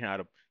age, we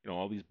had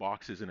all these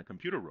boxes in a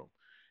computer room,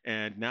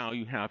 and now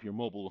you have your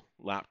mobile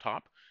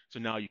laptop. So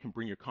now you can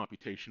bring your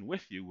computation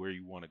with you where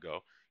you want to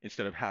go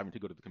instead of having to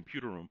go to the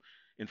computer room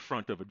in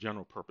front of a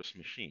general purpose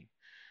machine.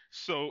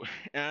 So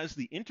as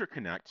the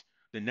interconnect,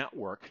 the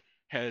network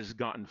has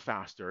gotten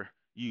faster.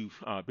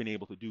 You've been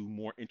able to do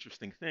more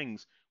interesting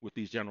things with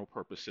these general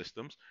purpose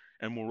systems.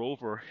 And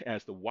moreover,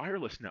 as the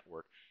wireless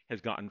network has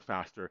gotten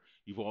faster,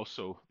 you've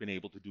also been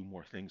able to do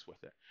more things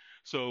with it.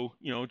 So,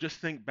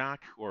 just think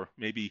back, or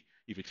maybe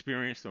you've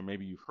experienced, or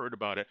maybe you've heard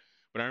about it.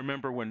 But I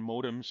remember when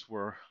modems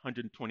were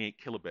 128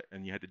 kilobit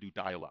and you had to do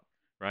dial up,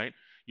 right?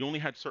 You only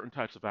had certain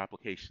types of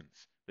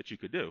applications that you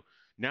could do.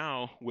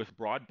 Now, with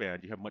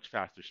broadband, you have much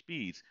faster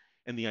speeds,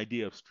 and the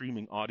idea of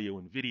streaming audio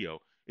and video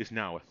is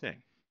now a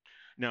thing.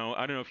 Now,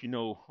 I don't know if you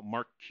know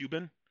Mark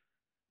Cuban,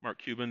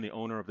 the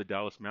owner of the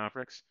Dallas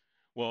Mavericks.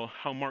 Well,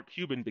 how Mark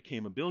Cuban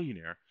became a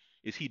billionaire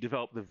is he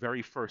developed the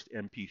very first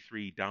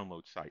MP3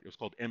 download site. It was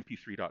called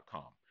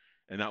mp3.com.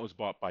 And that was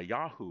bought by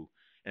Yahoo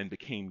and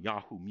became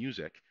Yahoo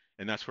Music.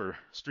 And that's where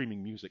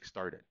streaming music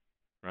started,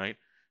 right?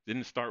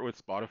 Didn't start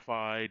with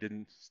Spotify,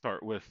 didn't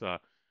start with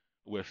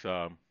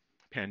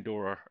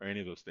Pandora or any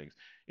of those things.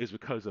 Is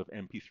because of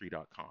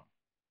mp3.com.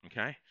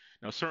 Okay?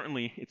 Now,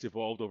 certainly it's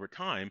evolved over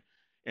time.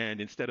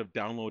 And instead of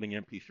downloading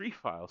MP3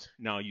 files,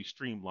 now you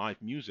stream live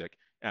music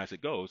as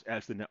it goes,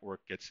 as the network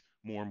gets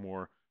more and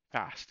more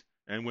fast.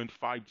 And when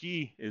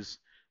 5G is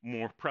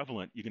more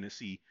prevalent, you're going to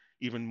see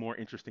even more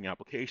interesting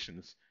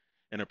applications.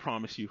 And I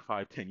promise you,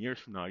 5, 10 years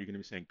from now, you're going to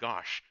be saying,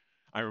 gosh,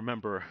 I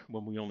remember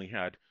when we only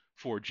had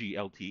 4G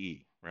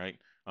LTE, right?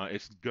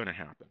 It's going to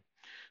happen.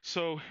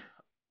 So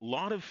a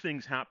lot of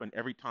things happen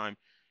every time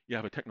you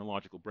have a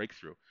technological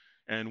breakthrough.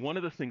 And one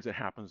of the things that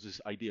happens is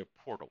this idea of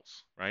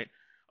portals, right?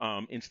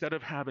 Instead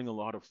of having a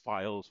lot of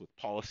files with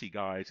policy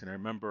guides, and I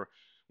remember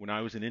when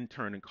I was an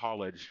intern in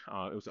college,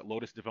 it was at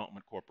Lotus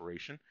Development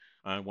Corporation.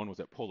 One was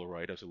at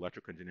Polaroid. I was an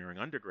electrical engineering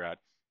undergrad.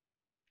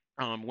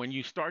 When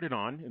you started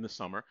on in the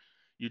summer,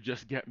 you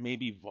just get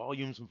maybe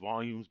volumes and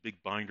volumes, big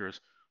binders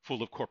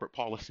full of corporate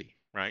policy,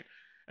 right?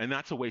 And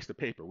that's a waste of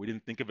paper. We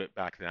didn't think of it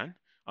back then.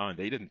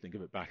 They didn't think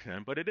of it back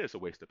then, but it is a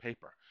waste of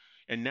paper.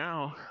 And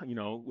now,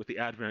 with the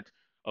advent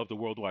of the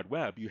World Wide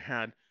Web, you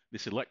had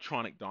this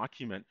electronic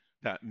document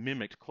that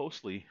mimicked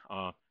closely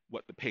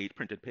what the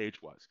printed page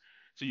was.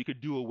 So you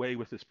could do away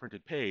with this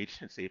printed page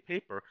and save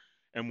paper.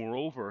 And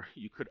moreover,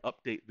 you could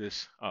update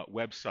this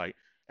website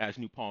as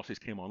new policies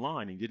came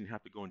online, and you didn't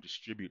have to go and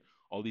distribute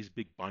all these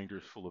big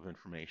binders full of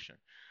information.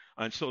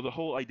 And so the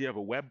whole idea of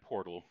a web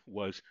portal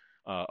was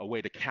a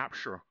way to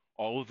capture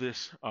all of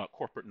this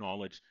corporate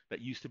knowledge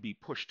that used to be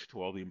pushed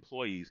to all the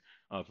employees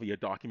via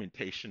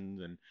documentation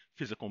and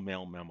physical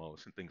mail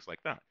memos and things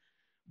like that.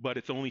 But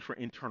it's only for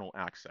internal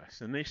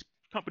access. And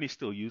companies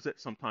still use it.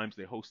 Sometimes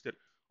they host it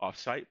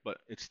offsite, but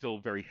it's still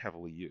very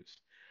heavily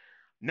used.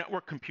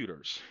 Network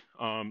computers.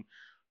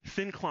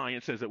 Thin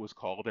clients, as it was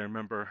called. I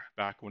remember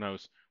back when I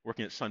was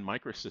working at Sun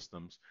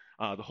Microsystems,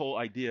 the whole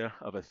idea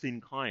of a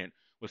thin client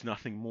was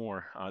nothing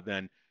more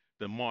than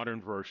the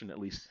modern version, at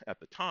least at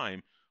the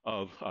time,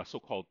 of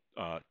so-called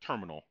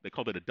terminal. They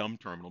called it a dumb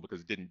terminal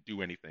because it didn't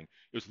do anything.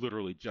 It was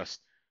literally just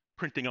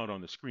printing out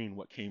on the screen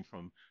what came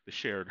from the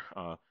shared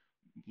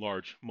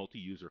large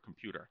multi-user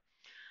computer.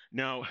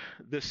 Now,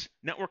 this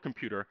network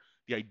computer,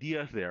 the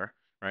idea there,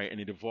 right,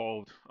 and it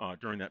evolved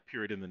during that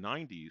period in the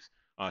 90s.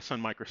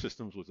 Sun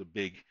Microsystems was a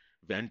big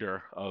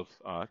vendor of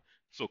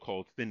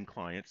so-called thin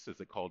clients, as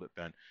they called it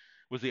then,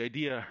 was the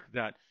idea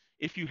that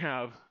if you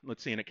have,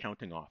 let's say, an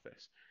accounting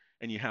office,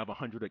 and you have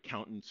 100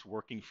 accountants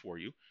working for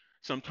you,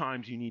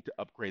 sometimes you need to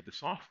upgrade the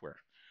software.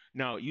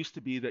 Now, it used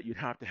to be that you'd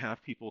have to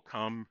have people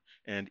come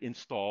and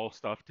install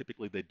stuff.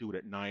 Typically, they do it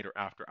at night or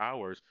after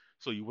hours,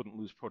 so you wouldn't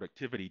lose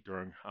productivity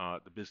during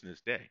the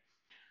business day.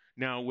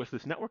 Now, with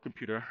this network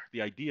computer,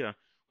 the idea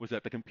was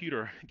that the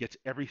computer gets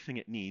everything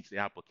it needs, the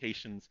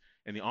applications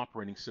and the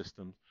operating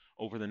systems,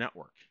 over the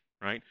network,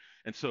 right?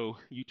 And so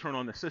you turn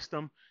on the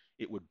system,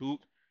 it would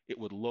boot, it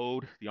would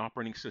load the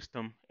operating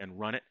system and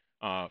run it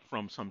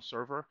from some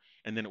server,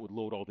 and then it would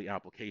load all the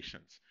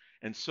applications.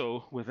 And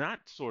so with that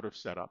sort of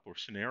setup or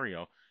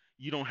scenario,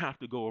 you don't have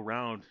to go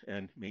around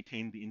and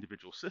maintain the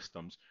individual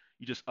systems.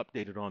 You just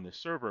update it on this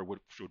server, which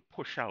would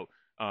push out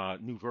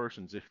new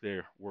versions if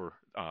there were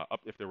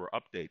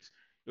updates.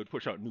 It would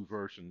push out new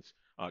versions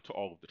to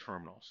all of the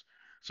terminals.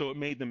 So it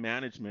made the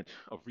management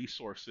of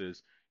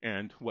resources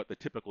and what the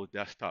typical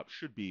desktop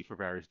should be for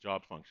various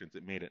job functions,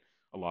 it made it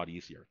a lot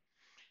easier.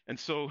 And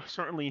so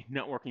certainly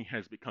networking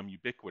has become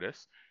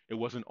ubiquitous. It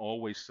wasn't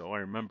always so. I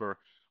remember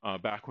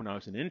back when I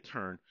was an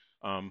intern,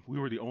 we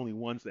were the only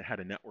ones that had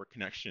a network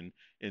connection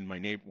in my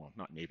well,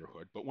 not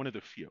neighborhood, but one of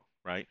the few,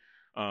 right?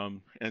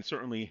 And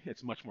certainly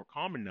it's much more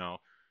common now,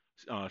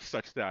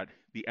 such that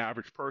the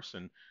average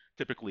person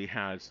typically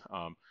has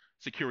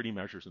security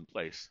measures in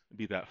place,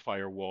 be that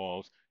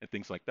firewalls and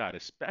things like that,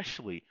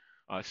 especially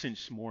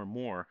since more and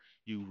more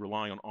you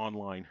rely on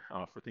online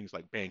for things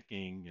like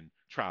banking and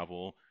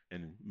travel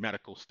and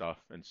medical stuff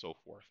and so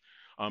forth.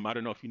 I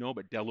don't know if you know,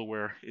 but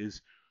Delaware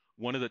is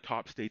one of the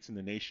top states in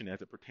the nation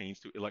as it pertains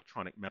to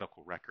electronic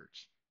medical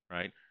records,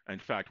 right? In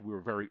fact, we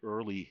were very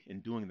early in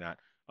doing that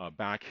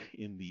back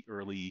in the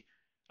early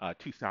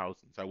 2000s.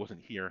 I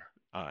wasn't here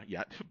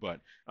yet, but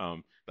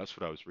that's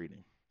what I was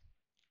reading.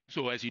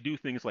 So as you do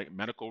things like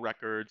medical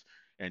records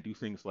and do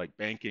things like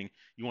banking,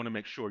 you want to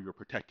make sure you're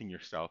protecting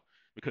yourself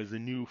because the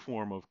new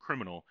form of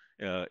criminal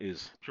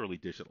is purely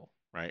digital,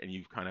 right? And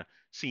you've kind of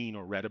seen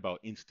or read about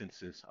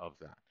instances of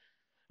that.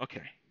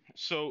 Okay,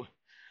 so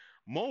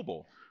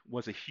mobile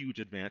was a huge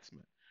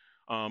advancement.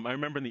 I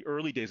remember in the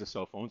early days of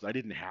cell phones, I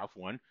didn't have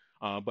one,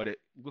 but it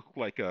looked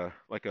like a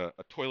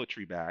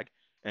toiletry bag,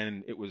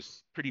 and it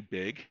was pretty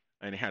big,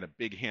 and it had a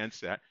big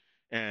handset,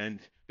 and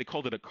they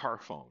called it a car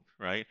phone,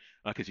 right?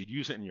 Because you'd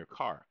use it in your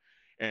car.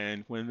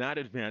 And when that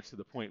advanced to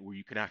the point where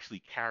you could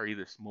actually carry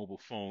this mobile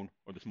phone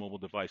or this mobile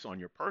device on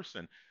your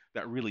person,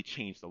 that really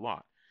changed a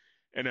lot.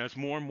 And as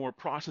more and more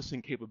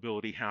processing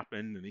capability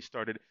happened, and they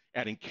started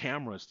adding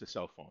cameras to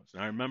cell phones.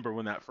 And I remember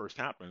when that first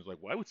happened, it was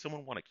like, why would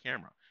someone want a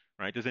camera,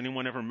 right? Does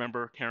anyone ever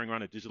remember carrying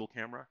around a digital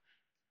camera,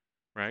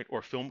 right?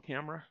 Or film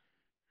camera?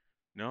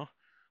 No?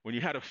 When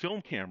you had a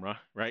film camera,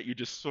 right, you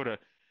just sort of,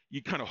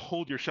 you kind of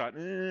hold your shot,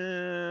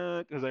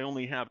 because I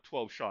only have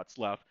 12 shots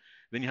left.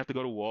 Then you have to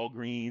go to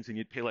Walgreens and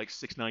you'd pay like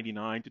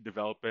 $6.99 to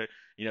develop it.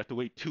 You'd have to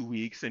wait 2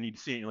 weeks and you'd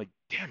see it and you're like,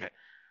 damn it,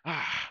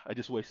 I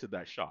just wasted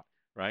that shot,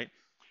 right?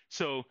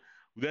 So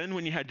then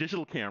when you had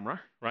digital camera,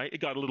 right,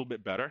 it got a little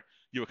bit better.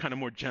 You were kind of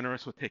more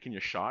generous with taking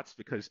your shots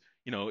because,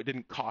 it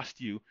didn't cost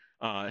you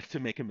to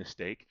make a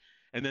mistake.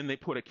 And then they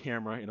put a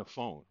camera in a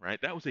phone, right?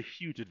 That was a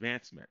huge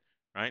advancement,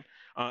 right?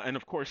 And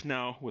of course,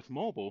 now with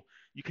mobile,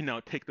 you can now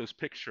take those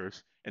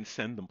pictures and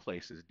send them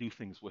places, do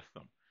things with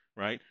them,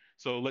 right?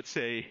 So let's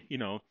say,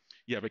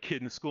 you have a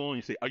kid in school and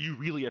you say, are you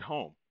really at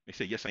home? They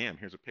say, yes, I am.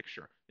 Here's a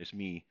picture. It's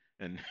me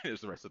and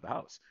here's the rest of the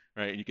house,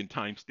 right? And you can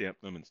timestamp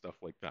them and stuff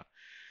like that.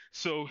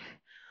 So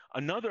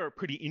another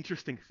pretty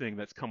interesting thing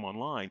that's come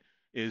online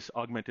is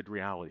augmented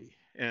reality.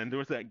 And there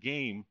was that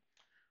game,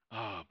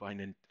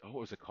 what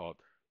was it called?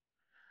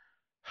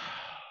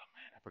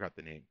 Man, I forgot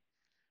the name.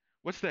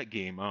 What's that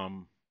game?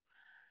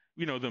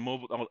 The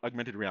mobile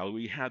augmented reality.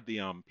 We had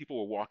the people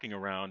were walking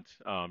around.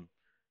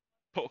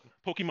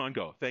 Pokemon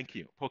Go. Thank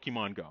you,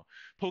 Pokemon Go.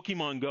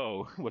 Pokemon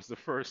Go was the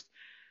first,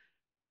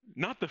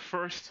 not the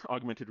first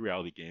augmented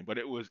reality game, but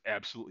it was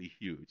absolutely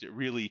huge. It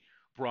really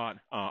brought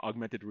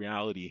augmented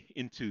reality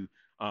into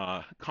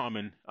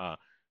common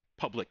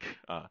public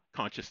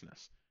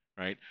consciousness,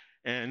 right?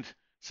 And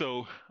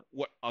so,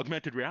 what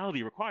augmented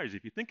reality requires,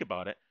 if you think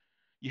about it,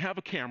 you have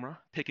a camera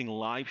taking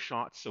live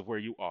shots of where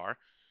you are,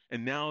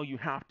 and now you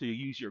have to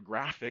use your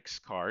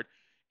graphics card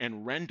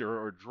and render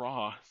or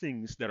draw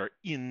things that are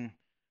in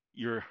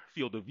your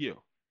field of view.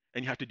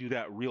 And you have to do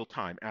that real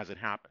time as it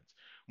happens.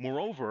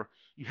 Moreover,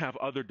 you have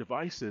other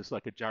devices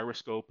like a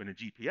gyroscope and a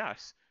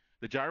GPS.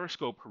 The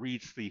gyroscope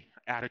reads the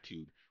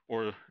attitude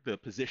or the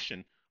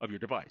position of your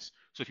device.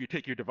 So if you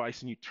take your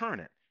device and you turn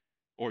it,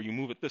 or you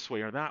move it this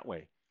way or that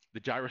way, the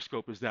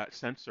gyroscope is that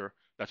sensor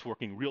that's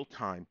working real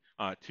time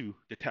to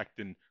detect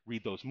and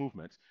read those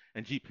movements,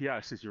 and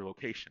GPS is your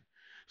location.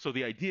 So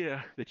the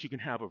idea that you can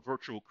have a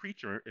virtual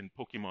creature in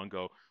Pokemon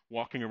Go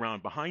walking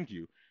around behind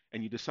you,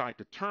 and you decide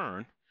to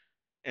turn,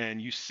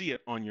 and you see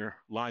it on your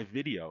live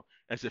video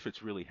as if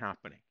it's really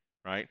happening,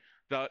 right?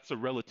 That's a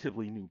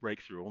relatively new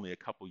breakthrough, only a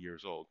couple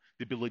years old,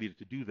 the ability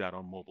to do that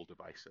on mobile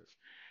devices.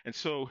 And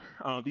so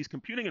these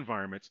computing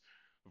environments,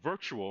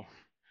 virtual,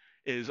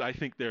 is I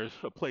think there's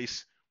a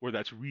place where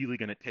that's really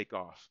going to take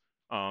off.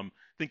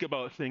 Think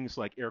about things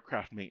like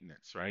aircraft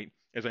maintenance, right?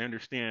 As I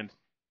understand,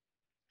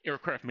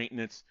 aircraft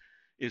maintenance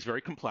is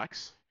very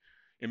complex.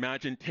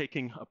 Imagine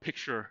taking a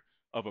picture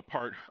of a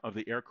part of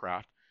the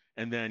aircraft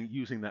and then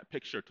using that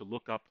picture to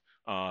look up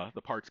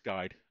the parts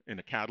guide in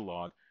a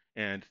catalog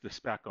and the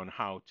spec on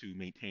how to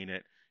maintain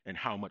it and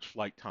how much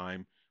flight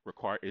time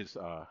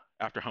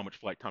after how much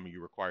flight time are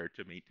you required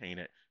to maintain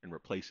it and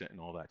replace it and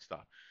all that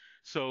stuff.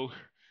 So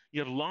you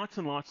have lots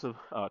and lots of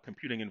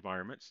computing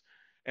environments,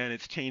 and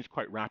it's changed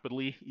quite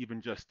rapidly, even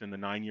just in the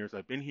 9 years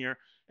I've been here.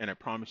 And I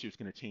promise you, it's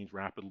going to change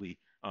rapidly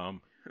in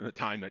the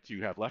time that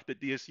you have left at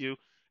DSU,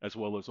 as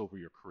well as over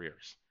your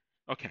careers.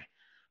 Okay,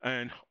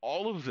 and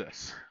all of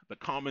this, the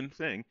common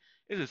thing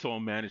is it's all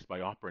managed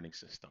by operating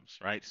systems,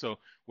 right? So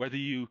whether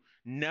you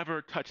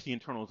never touch the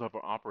internals of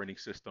an operating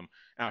system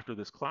after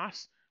this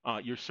class,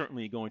 you're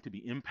certainly going to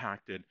be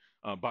impacted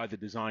by the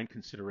design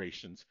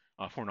considerations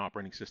for an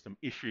operating system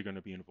if you're going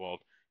to be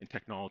involved in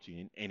technology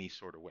in any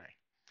sort of way.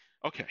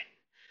 Okay,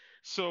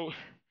 so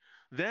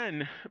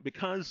then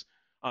because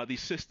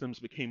these systems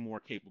became more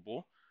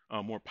capable,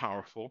 more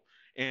powerful,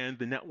 and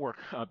the network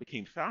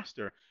became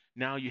faster,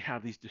 now you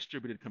have these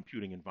distributed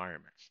computing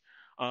environments.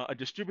 A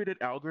distributed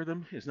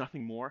algorithm is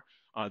nothing more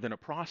than a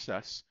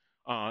process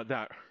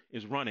that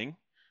is running,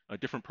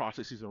 different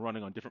processes are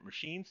running on different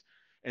machines,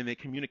 and they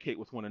communicate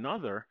with one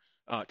another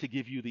to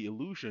give you the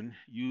illusion,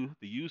 you,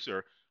 the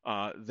user,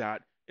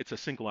 that it's a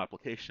single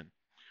application.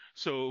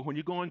 So when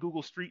you go on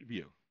Google Street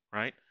View,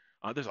 right,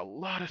 there's a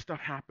lot of stuff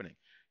happening.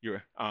 You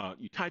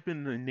type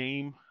in the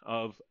name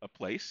of a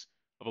place,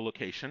 of a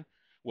location.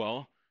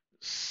 Well,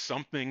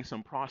 some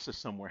process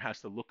somewhere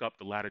has to look up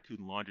the latitude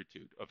and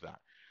longitude of that.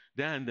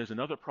 Then there's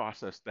another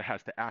process that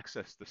has to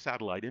access the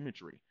satellite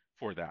imagery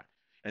for that.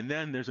 And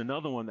then there's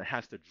another one that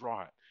has to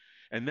draw it.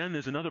 And then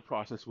there's another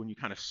process when you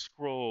kind of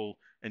scroll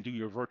and do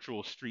your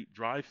virtual street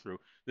drive-through.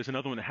 There's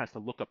another one that has to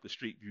look up the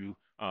Street View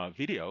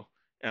video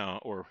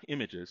or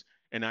images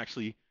and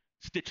actually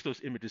stitch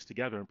those images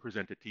together and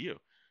present it to you.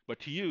 But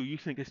to you, you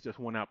think it's just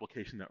one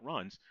application that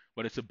runs,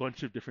 but it's a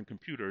bunch of different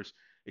computers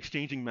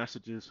exchanging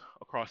messages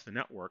across the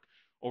network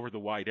over the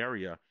wide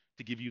area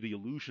to give you the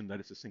illusion that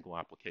it's a single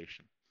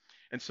application.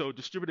 And so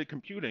distributed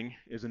computing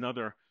is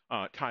another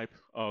type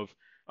of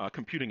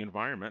computing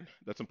environment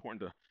that's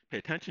important to pay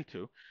attention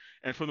to.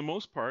 And for the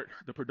most part,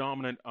 the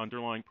predominant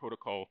underlying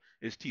protocol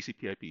is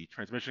TCP/IP,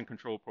 Transmission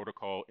Control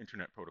Protocol,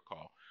 Internet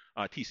Protocol.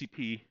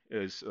 TCP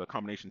is a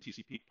combination.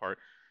 TCP part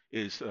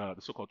is the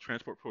so-called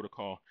Transport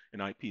Protocol,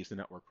 and IP is the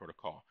Network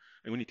Protocol.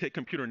 And when you take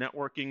computer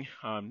networking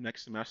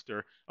next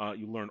semester,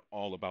 you learn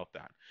all about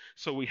that.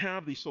 So we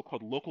have these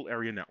so-called local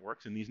area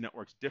networks, and these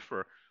networks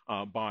differ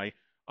by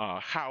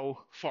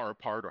how far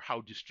apart or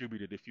how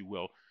distributed, if you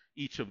will,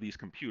 each of these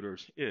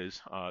computers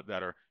is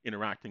that are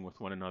interacting with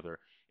one another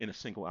in a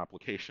single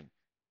application.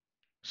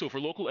 So for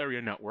local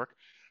area network,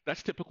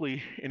 that's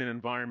typically in an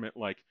environment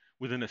like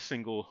within a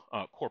single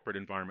corporate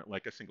environment,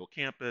 like a single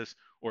campus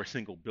or a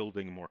single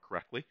building more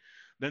correctly.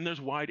 Then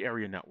there's wide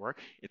area network.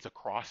 It's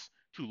across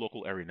two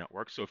local area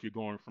networks. So if you're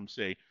going from,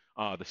 say,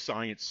 the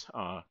science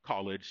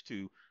college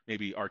to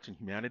maybe arts and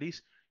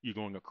humanities, you're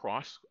going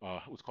across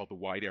what's called the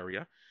wide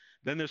area.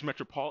 Then there's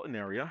metropolitan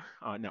area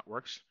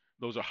networks.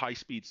 Those are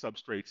high-speed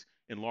substrates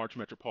in large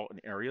metropolitan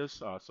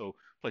areas. So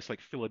a place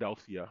like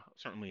Philadelphia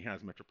certainly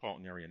has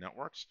metropolitan area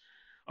networks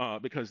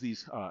because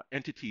these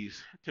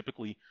entities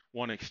typically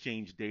want to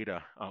exchange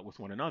data with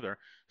one another.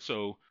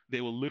 So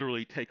they will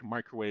literally take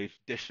microwave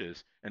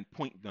dishes and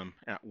point them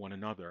at one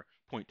another,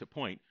 point to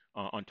point,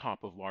 on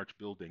top of large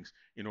buildings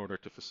in order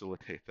to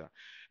facilitate that.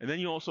 And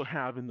then you also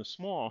have in the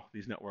small,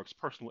 these networks,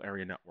 personal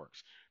area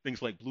networks,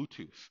 things like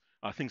Bluetooth,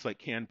 things like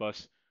CAN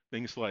bus,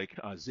 things like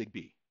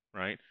Zigbee,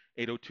 right?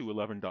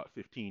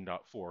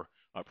 802.11.15.4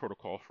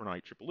 protocol for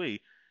an IEEE.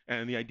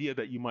 And the idea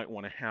that you might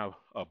want to have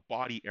a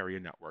body area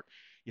network.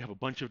 You have a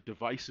bunch of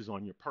devices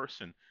on your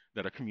person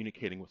that are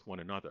communicating with one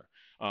another.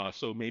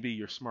 So maybe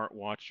your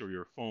smartwatch or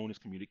your phone is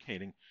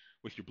communicating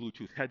with your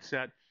Bluetooth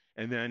headset.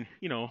 And then,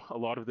 a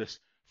lot of this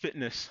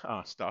fitness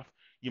stuff,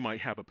 you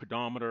might have a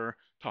pedometer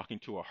talking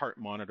to a heart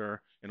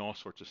monitor and all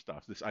sorts of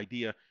stuff. This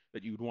idea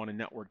that you would want to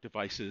network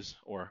devices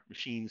or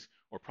machines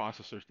or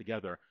processors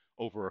together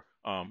over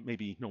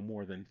maybe no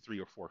more than 3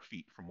 or 4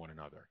 feet from one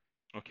another.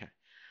 Okay.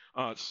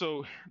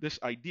 So this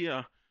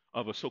idea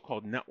of a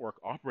so-called network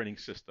operating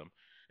system,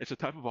 it's a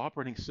type of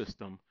operating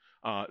system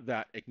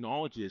that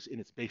acknowledges in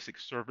its basic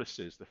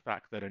services the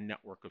fact that a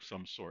network of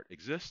some sort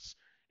exists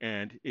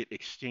and it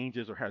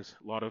exchanges or has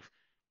a lot of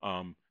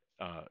um,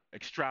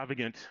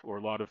 extravagant or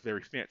a lot of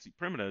very fancy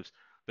primitives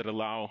that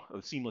allow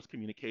a seamless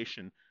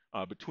communication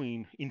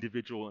between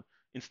individual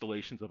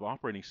installations of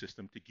operating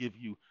system to give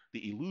you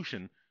the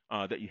illusion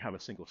that you have a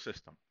single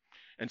system.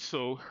 And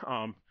so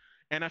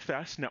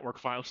NFS, Network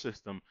File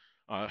System,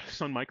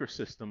 Sun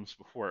Microsystems,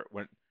 before it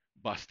went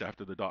bust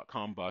after the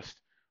dot-com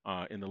bust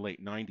in the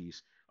late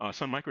 90s,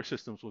 Sun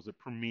Microsystems was a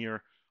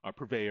premier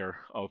purveyor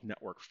of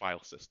network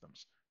file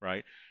systems,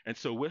 right? And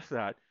so with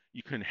that,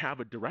 you can have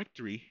a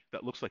directory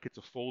that looks like it's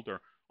a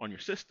folder on your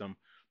system,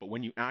 but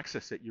when you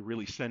access it, you're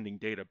really sending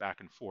data back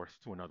and forth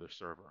to another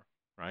server,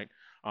 right?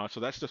 So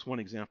that's just one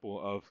example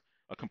of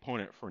a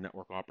component for a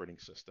network operating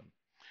system.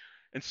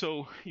 And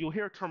so you'll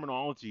hear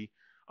terminology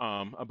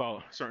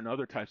about certain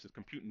other types of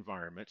compute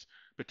environments,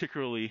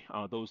 particularly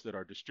those that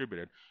are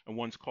distributed, and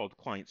one's called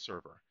client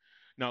server.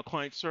 Now,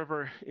 client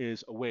server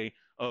is a way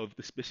of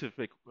the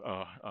specific,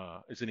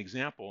 is an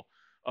example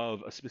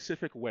of a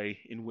specific way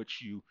in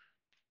which you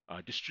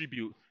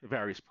distribute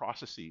various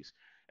processes.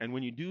 And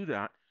when you do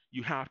that,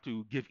 you have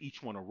to give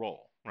each one a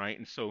role, right?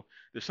 And so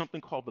there's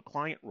something called the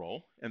client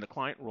role, and the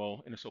client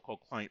role in a so-called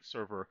client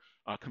server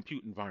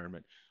compute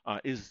environment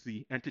is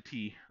the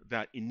entity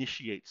that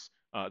initiates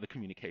the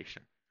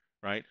communication,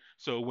 right?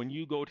 So when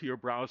you go to your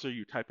browser,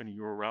 you type in a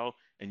URL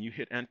and you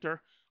hit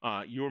enter,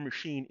 your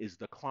machine is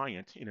the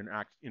client in an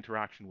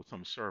interaction with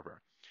some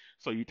server.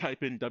 So you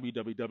type in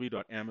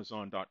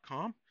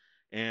www.amazon.com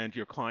and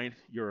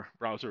your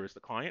browser is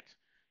the client,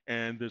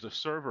 and there's a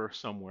server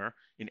somewhere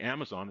in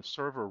Amazon. A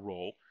server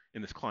role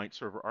in this client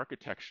server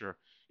architecture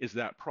is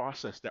that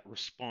process that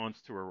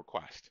responds to a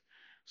request.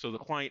 So the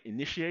client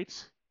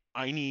initiates,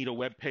 I need a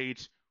web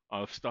page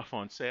of stuff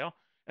on sale,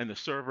 and the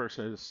server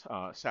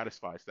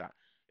satisfies that.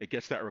 It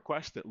gets that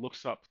request, it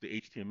looks up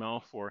the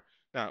HTML for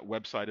that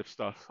website of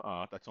stuff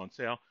that's on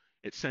sale.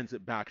 It sends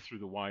it back through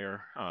the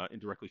wire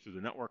indirectly through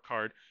the network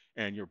card,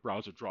 and your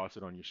browser draws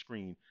it on your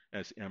screen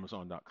as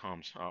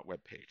Amazon.com's web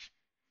page.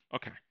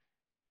 Okay.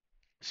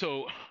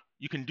 So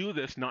you can do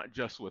this not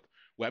just with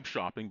web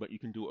shopping, but you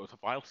can do it with a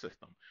file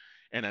system.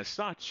 And as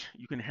such,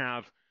 you can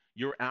have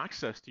your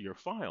access to your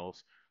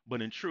files,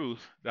 but in truth,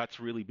 that's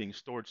really being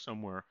stored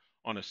somewhere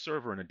on a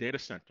server in a data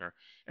center.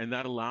 And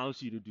that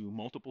allows you to do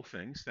multiple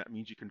things. That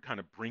means you can kind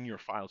of bring your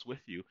files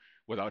with you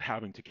without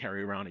having to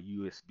carry around a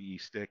USB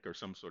stick or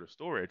some sort of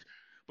storage.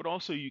 But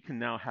also you can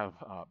now have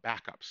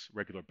backups,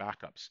 regular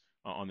backups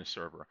on the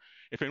server.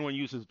 If anyone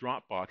uses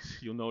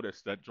Dropbox, you'll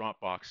notice that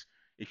Dropbox,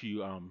 if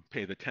you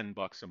pay the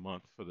 $10 a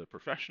month for the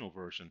professional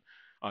version,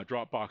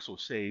 Dropbox will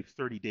save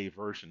 30-day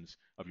versions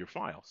of your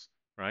files,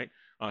 right?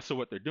 So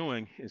what they're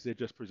doing is they're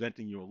just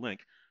presenting you a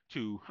link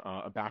to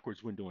a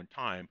backwards window in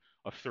time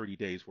of 30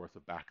 days worth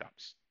of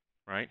backups,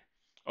 right?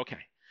 Okay.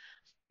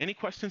 Any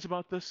questions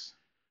about this?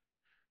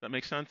 That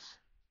make sense?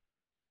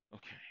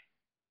 Okay.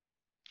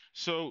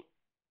 So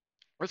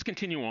let's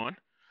continue on.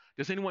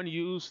 Does anyone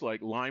use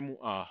like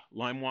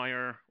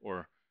LimeWire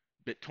or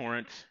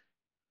BitTorrent?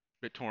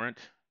 BitTorrent?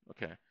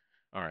 Okay.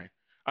 All right.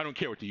 I don't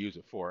care what to use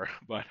it for,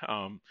 but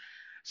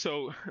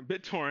so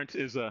BitTorrent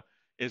is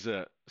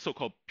a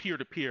so-called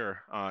peer-to-peer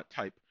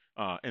type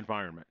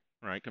environment,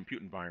 right?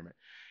 Compute environment,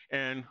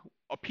 and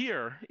a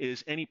peer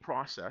is any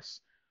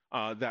process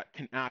that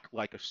can act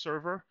like a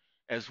server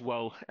as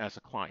well as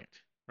a client,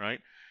 right?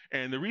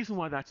 And the reason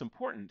why that's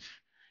important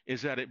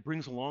is that it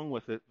brings along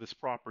with it this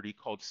property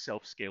called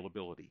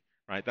self-scalability,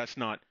 right? That's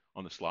not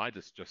on the slides.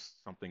 It's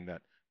just something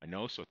that I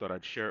know, so I thought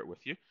I'd share it with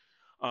you.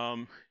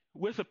 Um,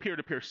 with a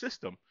peer-to-peer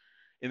system,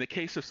 in the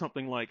case of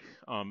something like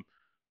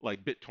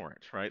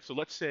BitTorrent, right? So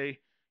let's say,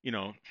 you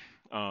know,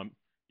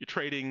 you're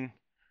trading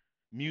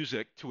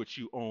music to which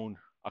you own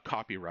a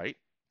copyright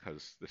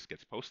because this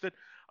gets posted,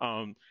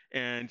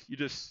 and you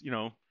just,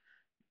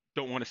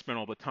 don't want to spend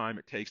all the time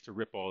it takes to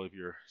rip all of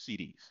your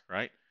CDs,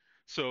 right?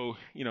 So,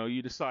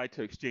 you decide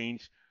to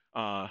exchange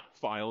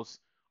files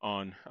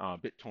on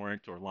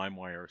BitTorrent or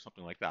LimeWire or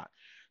something like that.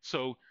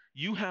 So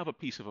you have a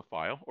piece of a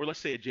file, or let's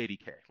say a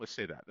JDK. Let's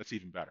say that. That's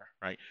even better,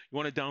 right? You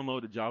want to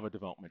download a Java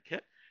development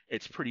kit.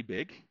 It's pretty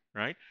big,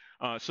 right?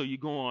 So you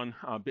go on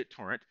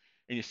BitTorrent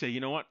and you say,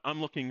 you know what?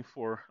 I'm looking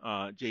for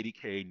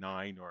JDK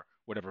 9 or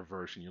whatever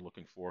version you're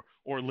looking for,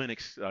 or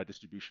Linux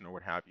distribution or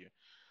what have you.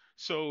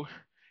 So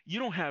you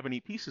don't have any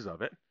pieces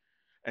of it.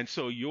 And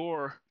so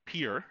your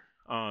peer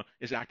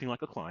is acting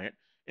like a client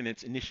and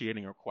it's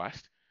initiating a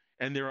request.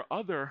 And there are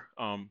other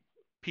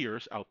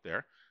peers out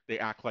there. They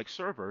act like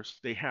servers.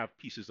 They have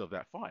pieces of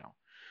that file.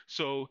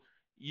 So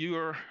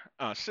your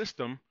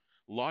system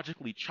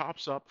logically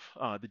chops up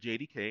the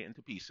JDK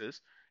into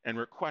pieces and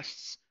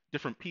requests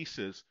different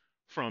pieces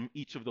from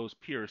each of those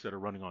peers that are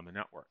running on the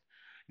network.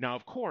 Now,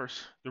 of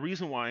course, the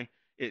reason why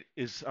it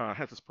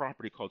has this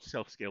property called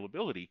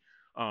self-scalability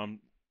um,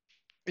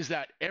 is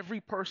that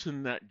every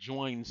person that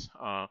joins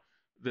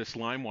this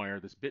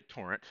LimeWire, this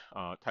BitTorrent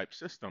type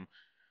system,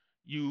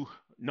 you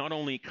not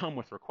only come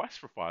with requests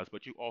for files,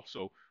 but you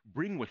also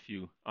bring with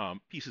you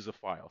pieces of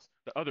files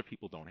that other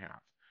people don't have.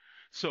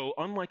 So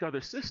unlike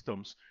other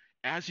systems,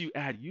 as you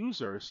add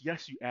users,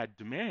 yes, you add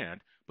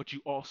demand, but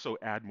you also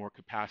add more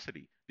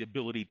capacity, the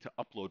ability to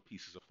upload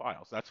pieces of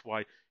files. That's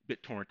why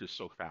BitTorrent is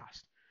so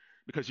fast,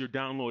 because you're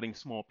downloading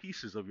small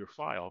pieces of your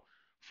file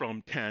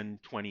from 10,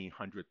 20,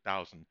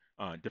 100,000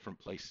 different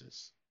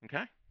places.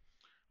 Okay?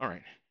 All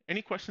right.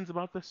 Any questions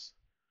about this?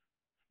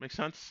 Make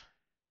sense?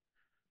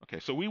 Okay,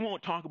 so we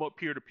won't talk about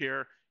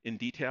peer-to-peer in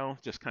detail,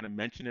 just kind of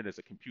mention it as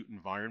a compute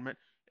environment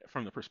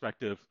from the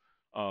perspective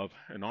of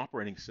an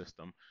operating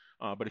system.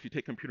 But if you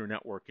take computer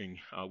networking,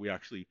 we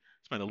actually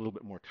spend a little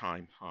bit more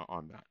time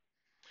on that.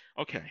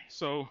 Okay,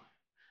 so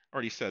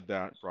already said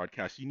that,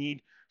 broadcast. You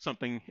need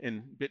something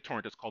in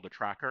BitTorrent that's called a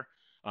tracker.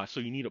 So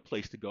you need a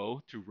place to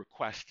go to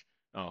request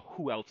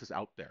who else is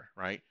out there,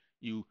 right?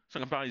 You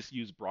sometimes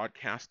use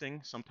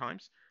broadcasting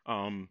sometimes.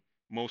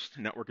 Most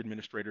network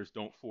administrators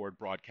don't forward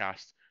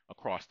broadcasts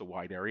across the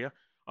wide area.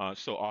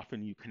 So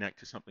often you connect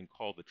to something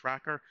called the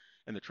tracker,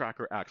 and the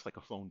tracker acts like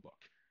a phone book,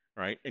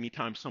 right?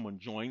 Anytime someone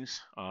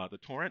joins the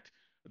torrent,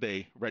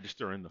 they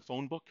register in the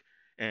phone book,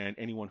 and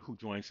anyone who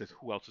joins says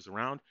who else is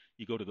around.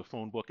 You go to the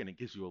phone book and it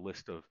gives you a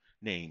list of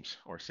names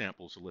or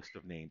samples a list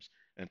of names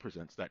and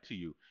presents that to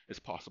you as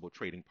possible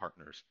trading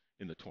partners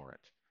in the torrent.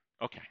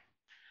 Okay,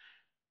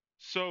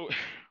 so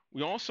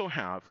we also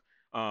have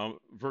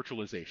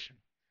virtualization.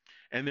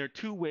 And there are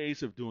two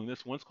ways of doing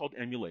this. One's called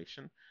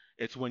emulation.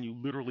 It's when you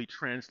literally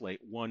translate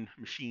one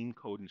machine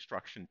code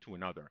instruction to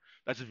another.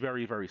 That's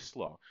very, very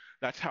slow.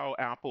 That's how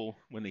Apple,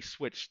 when they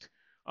switched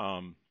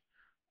um,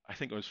 I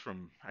think it was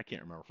I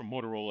can't remember, from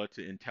Motorola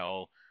to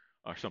Intel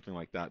or something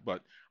like that.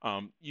 But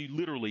you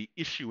literally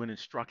issue an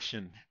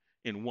instruction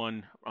in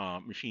one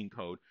machine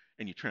code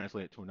and you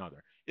translate it to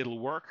another. It'll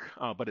work,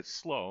 but it's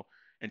slow.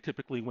 And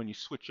typically, when you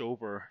switch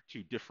over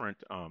to different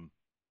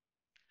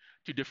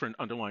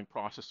underlying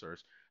processors,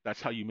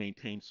 that's how you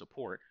maintain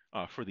support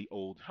for the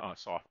old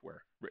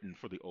software written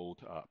for the old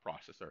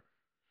processor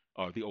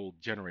or the old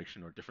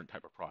generation or different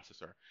type of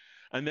processor.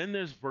 And then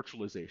there's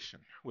virtualization.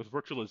 With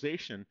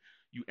virtualization,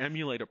 you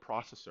emulate a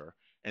processor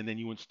and then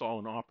you install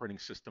an operating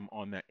system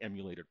on that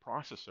emulated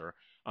processor.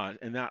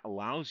 And that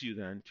allows you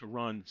then to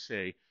run,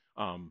 say,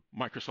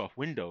 Microsoft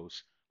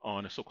Windows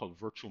on a so-called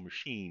virtual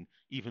machine,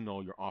 even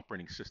though your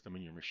operating system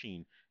in your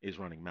machine is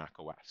running Mac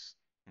OS.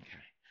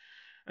 Okay.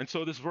 And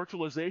so this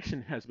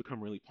virtualization has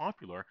become really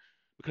popular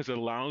because it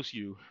allows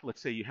you,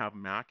 let's say you have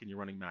Mac and you're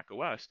running Mac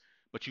OS,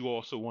 but you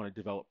also want to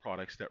develop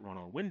products that run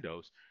on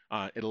Windows.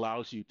 It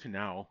allows you to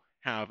now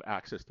have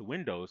access to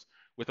Windows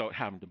without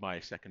having to buy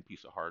a second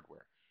piece of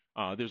hardware.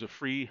 There's a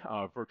free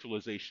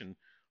virtualization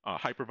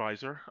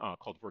hypervisor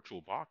called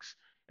VirtualBox,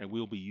 and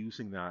we'll be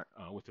using that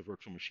with the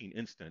virtual machine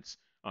instance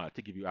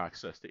to give you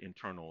access to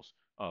internals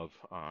of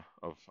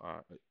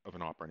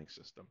an operating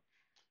system.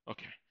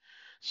 Okay.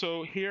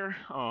 So here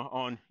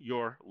on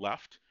your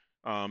left,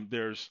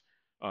 there's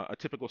a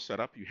typical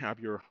setup, you have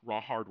your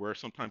raw hardware.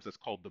 Sometimes that's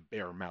called the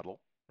bare metal,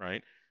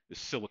 right? It's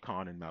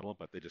silicon and metal,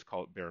 but they just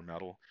call it bare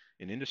metal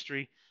in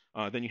industry.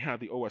 Then you have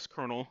the OS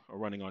kernel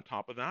running on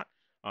top of that.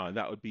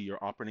 That would be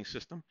your operating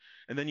system.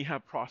 And then you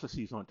have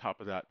processes on top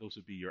of that. Those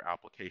would be your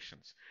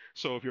applications.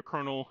 So if your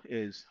kernel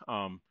is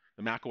the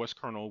Mac OS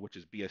kernel, which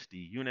is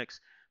BSD Unix,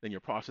 then your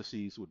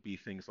processes would be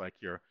things like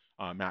your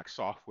Mac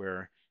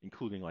software,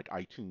 including like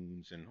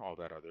iTunes and all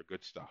that other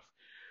good stuff.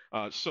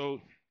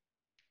 So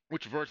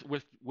with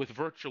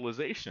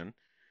virtualization,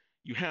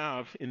 you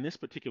have in this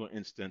particular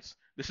instance,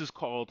 this is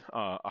called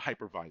a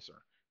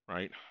hypervisor,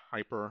 right?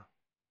 Hypervisor.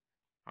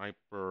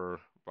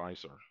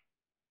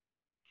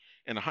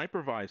 And a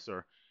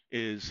hypervisor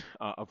is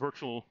a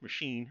virtual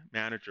machine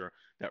manager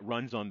that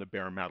runs on the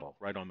bare metal,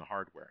 right on the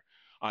hardware.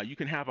 You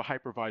can have a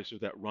hypervisor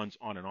that runs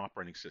on an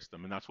operating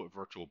system, and that's what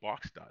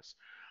VirtualBox does.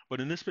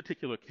 But in this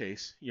particular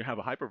case, you have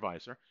a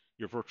hypervisor,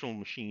 your virtual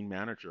machine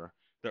manager,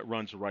 that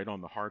runs right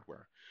on the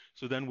hardware.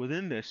 So then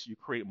within this, you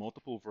create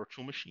multiple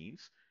virtual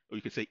machines, or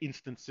you could say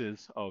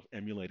instances of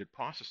emulated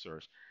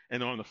processors.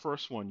 And on the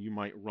first one, you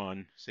might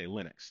run, say,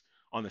 Linux.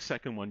 On the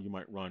second one, you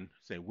might run,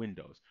 say,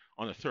 Windows.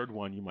 On the third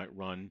one, you might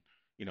run,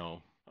 you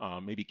know,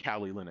 maybe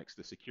Kali Linux,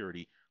 the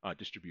security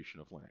distribution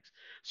of Linux.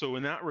 So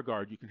in that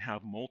regard, you can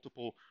have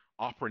multiple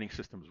operating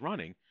systems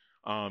running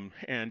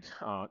and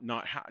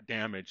not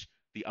damage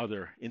the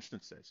other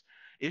instances.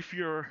 If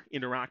you're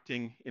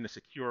interacting in a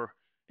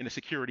in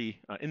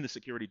the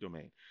security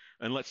domain,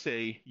 and let's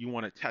say you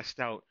want to test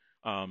out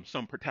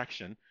some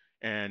protection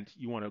and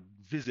you want to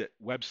visit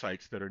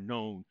websites that are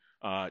known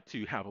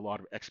to have a lot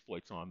of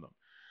exploits on them.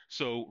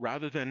 So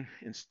rather than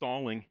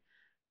installing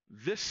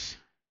this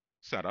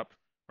setup,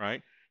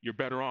 right, you're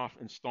better off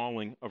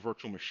installing a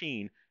virtual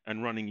machine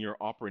and running your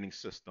operating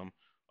system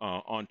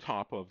on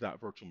top of that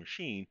virtual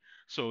machine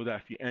so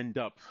that if you end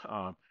up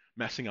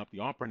messing up the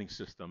operating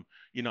system,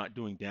 you're not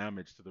doing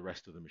damage to the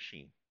rest of the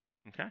machine.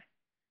 Okay?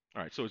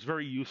 All right, so it's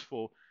very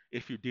useful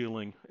if you're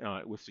dealing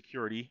with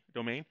security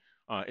domain,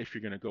 if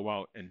you're going to go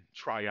out and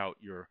try out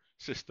your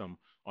system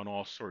on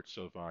all sorts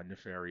of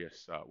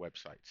nefarious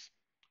websites.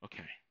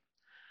 Okay,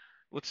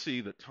 let's see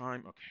the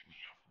time. Okay, we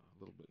have a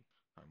little bit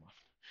of time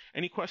left.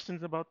 Any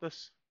questions about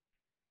this?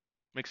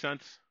 Make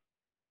sense?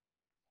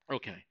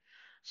 Okay,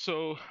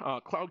 so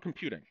cloud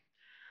computing.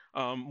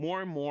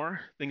 More and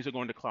more things are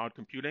going to cloud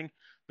computing.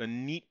 The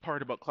neat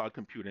part about cloud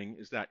computing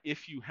is that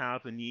if you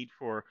have a need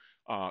for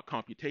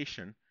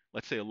computation,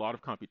 let's say a lot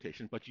of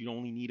computation, but you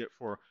only need it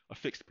for a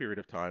fixed period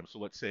of time. So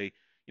let's say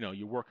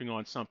you're working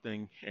on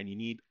something and you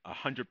need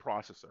 100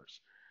 processors.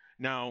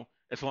 Now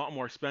it's a lot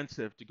more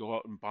expensive to go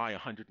out and buy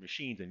 100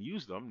 machines and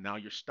use them. Now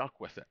you're stuck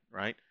with it,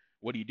 right?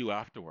 What do you do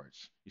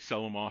afterwards? You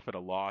sell them off at a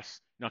loss.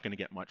 Not going to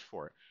get much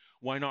for it.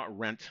 Why not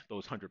rent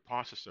those 100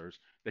 processors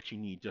that you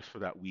need just for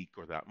that week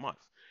or that month?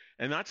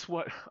 And that's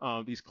what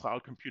these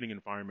cloud computing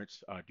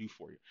environments do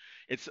for you.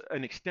 It's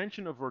an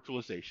extension of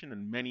virtualization,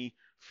 and many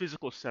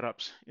physical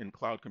setups in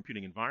cloud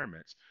computing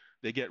environments,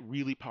 they get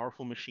really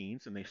powerful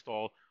machines and they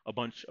install a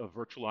bunch of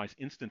virtualized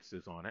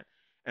instances on it.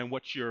 And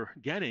what you're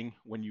getting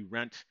when you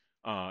rent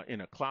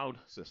in a cloud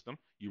system,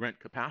 you rent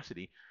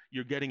capacity,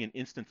 you're getting an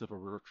instance of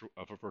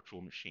a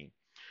virtual machine.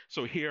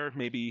 So here,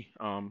 maybe,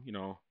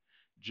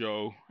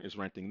 Joe is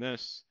renting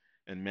this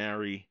and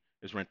Mary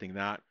is renting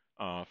that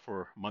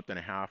for a month and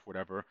a half,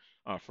 whatever,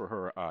 for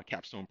her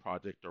capstone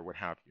project or what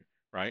have you,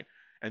 right?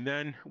 And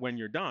then when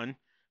you're done,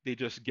 they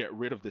just get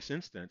rid of this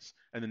instance,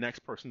 and the next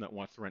person that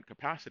wants to rent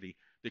capacity,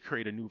 they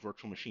create a new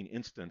virtual machine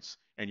instance,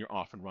 and you're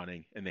off and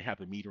running, and they have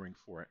the metering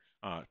for it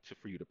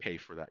for you to pay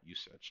for that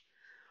usage.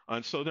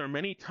 And so there are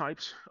many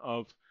types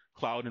of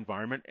cloud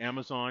environment.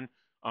 Amazon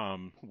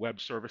Web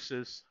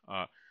Services,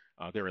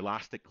 their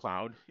Elastic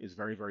Cloud is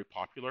very, very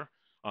popular.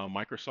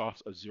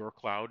 Microsoft's Azure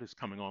Cloud is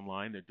coming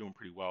online. They're doing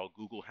pretty well.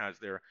 Google has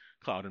their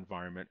cloud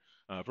environment.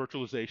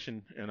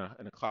 Virtualization in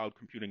a cloud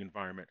computing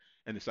environment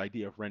and this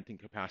idea of renting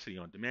capacity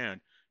on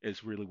demand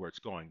is really where it's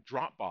going.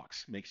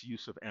 Dropbox makes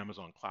use of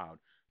Amazon Cloud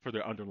for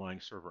their underlying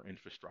server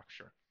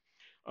infrastructure.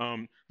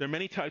 There are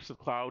many types of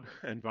cloud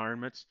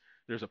environments.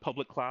 There's a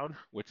public cloud,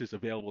 which is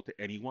available to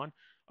anyone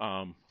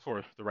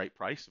for the right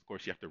price. Of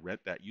course, you have to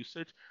rent that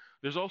usage.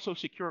 There's also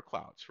secure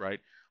clouds, right?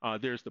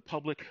 There's the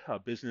public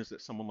business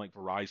that someone like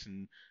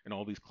Verizon and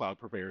all these cloud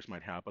purveyors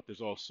might have, but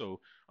there's also,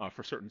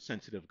 for certain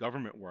sensitive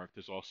government work,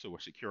 there's also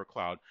a secure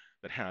cloud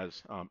that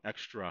has um,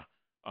 extra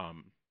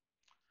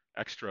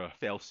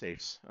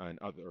fail-safes and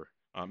other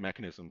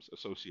mechanisms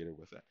associated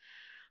with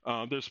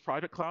it. There's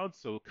private clouds,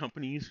 so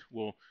companies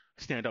will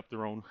stand up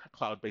their own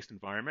cloud-based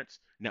environments.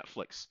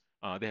 Netflix,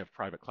 they have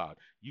private cloud.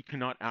 You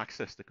cannot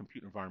access the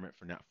compute environment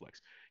for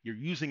Netflix. You're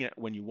using it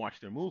when you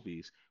watch their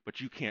movies, but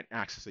you can't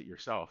access it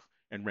yourself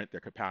and rent their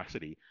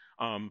capacity.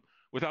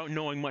 Without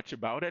knowing much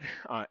about it,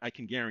 I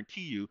can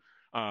guarantee you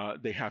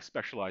they have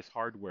specialized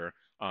hardware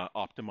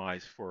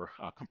optimized for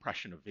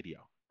compression of video,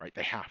 right?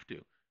 They have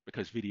to,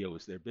 because video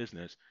is their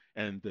business,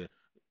 and the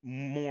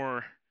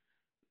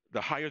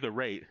higher the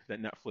rate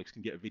that Netflix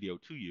can get video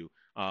to you,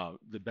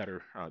 the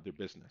better their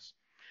business.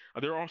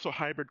 There are also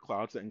hybrid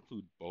clouds that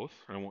include both.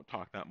 I won't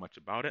talk that much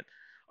about it.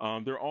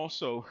 There are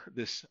also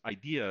these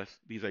ideas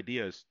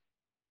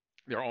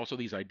there are also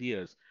these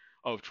ideas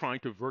of trying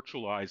to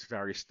virtualize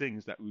various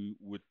things that we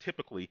would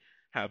typically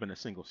have in a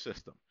single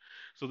system.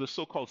 So the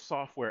so-called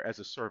software as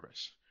a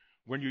service.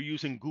 When you're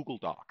using Google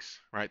Docs,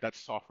 right, that's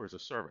software as a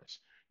service.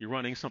 You're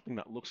running something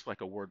that looks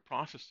like a word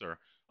processor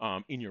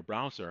in your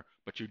browser,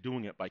 but you're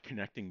doing it by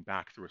connecting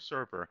back through a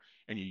server,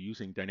 and you're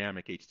using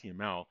dynamic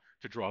HTML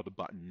to draw the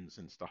buttons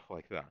and stuff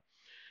like that.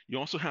 You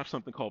also have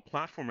something called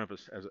Platform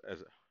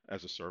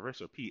as a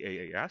Service, or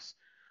PaaS.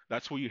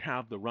 That's where you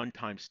have the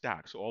runtime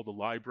stack. So all the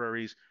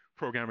libraries,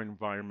 programming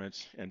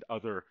environments, and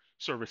other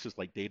services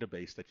like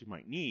database that you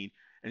might need,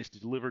 and it's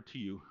delivered to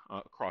you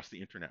across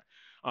the internet.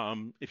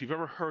 If you've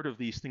ever heard of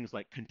these things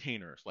like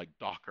containers, like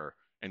Docker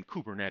and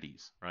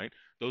Kubernetes, right?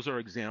 Those are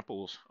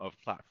examples of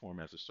Platform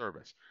as a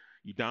Service.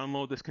 You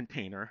download this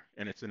container,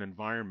 and it's an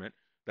environment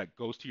that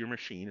goes to your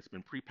machine. It's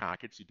been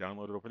prepackaged. You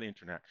download it over the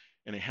internet,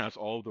 and it has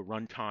all the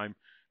runtime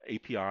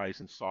APIs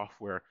and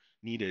software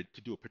needed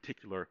to do a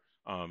particular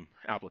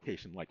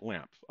application like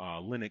LAMP,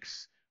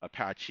 Linux,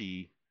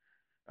 Apache.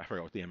 I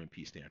forgot what the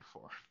MMP stand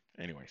for.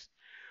 Anyways,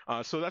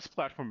 so that's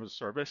platform as a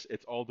service.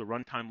 It's all the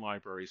runtime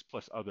libraries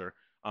plus other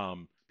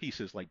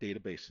pieces like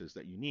databases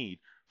that you need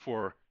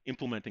for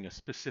implementing a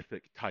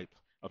specific type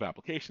of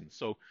application.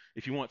 So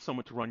if you want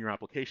someone to run your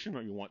application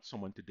or you want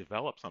someone to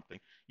develop something,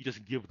 you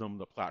just give them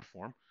the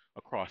platform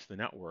across the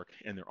network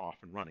and they're off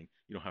and running.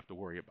 You don't have to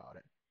worry about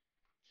it.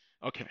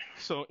 Okay,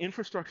 so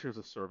infrastructure as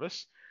a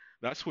service,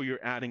 that's where you're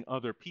adding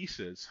other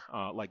pieces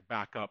like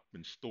backup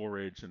and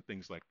storage and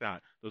things like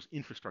that, those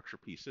infrastructure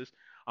pieces.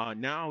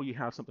 Now you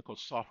have something called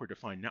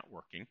software-defined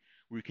networking,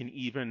 where you can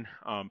even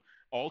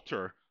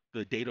alter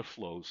the data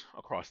flows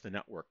across the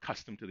network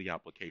custom to the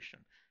application.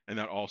 And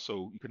that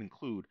also you could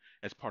include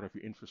as part of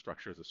your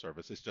infrastructure as a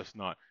service. It's just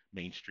not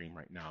mainstream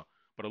right now.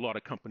 But a lot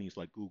of companies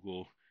like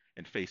Google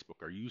and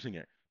Facebook are using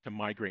it to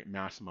migrate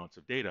mass amounts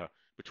of data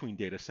between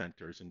data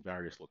centers in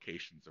various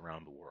locations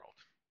around the world.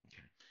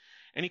 Okay.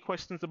 Any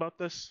questions about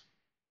this?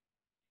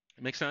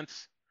 It makes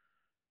sense?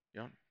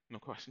 Yeah, no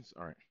questions?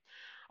 All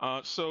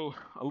right. So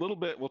a little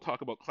bit, we'll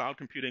talk about cloud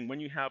computing.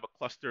 When you have a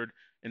clustered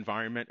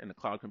environment in a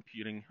cloud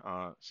computing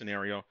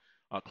scenario,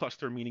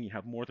 cluster meaning you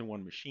have more than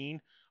one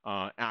machine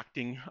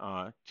acting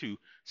to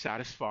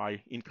satisfy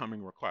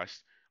incoming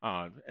requests.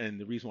 And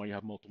the reason why you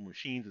have multiple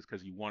machines is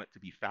because you want it to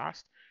be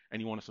fast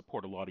and you want to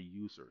support a lot of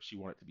users. You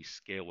want it to be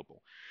scalable.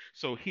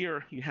 So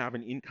here you have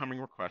an incoming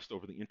request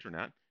over the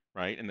internet,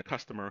 right? And the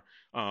customer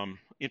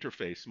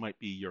interface might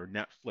be your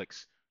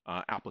Netflix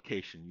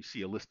application. You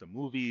see a list of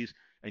movies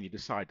and you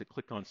decide to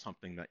click on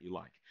something that you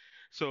like.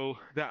 So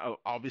that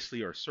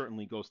obviously or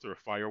certainly goes through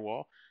a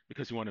firewall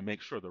because you want to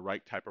make sure the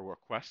right type of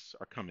requests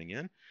are coming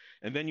in.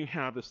 And then you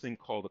have this thing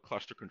called a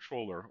cluster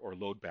controller or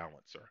load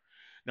balancer.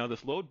 Now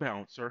this load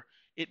balancer,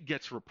 it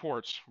gets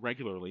reports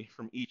regularly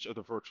from each of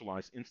the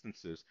virtualized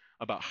instances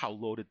about how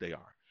loaded they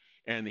are.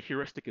 And the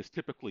heuristic is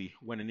typically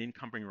when an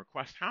incoming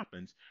request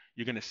happens,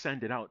 you're going to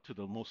send it out to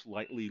the most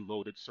lightly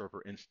loaded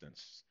server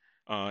instance.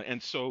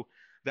 And so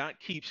that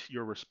keeps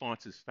your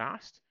responses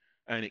fast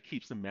and it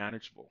keeps them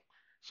manageable.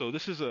 So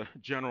this is a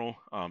general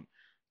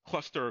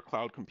cluster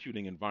cloud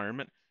computing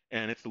environment,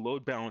 and it's the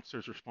load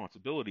balancer's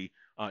responsibility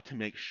to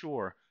make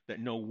sure that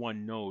no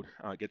one node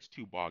gets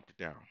too bogged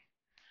down.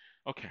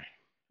 Okay,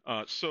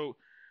 so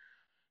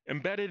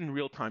embedded in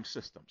real-time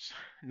systems.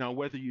 Now,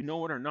 whether you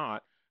know it or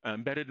not,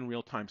 embedded in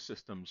real-time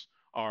systems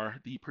are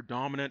the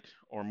predominant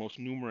or most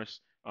numerous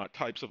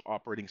types of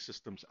operating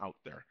systems out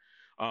there.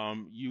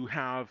 You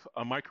have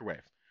a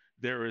microwave.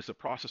 There is a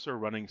processor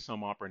running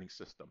some operating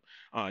system.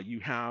 You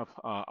have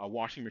a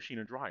washing machine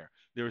and dryer.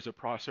 There is a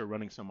processor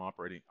running some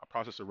operating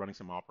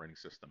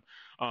system.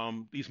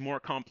 These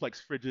more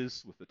complex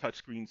fridges with the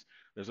touchscreens,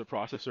 there's a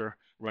processor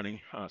running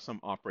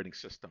some operating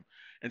system.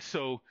 And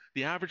so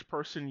the average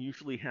person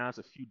usually has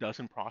a few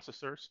dozen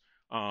processors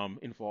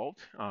involved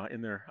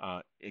in their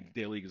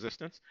daily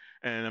existence.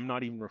 And I'm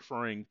not even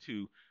referring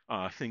to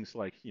things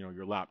like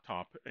your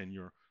laptop and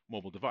your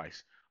mobile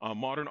device.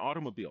 Modern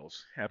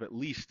automobiles have at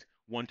least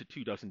 1 to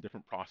 2 dozen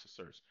different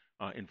processors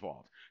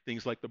involved.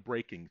 Things like the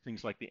braking,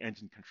 things like the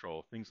engine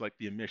control, things like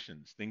the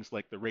emissions, things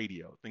like the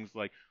radio, things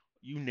like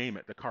you name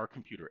it, the car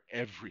computer,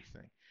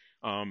 everything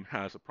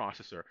has a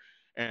processor.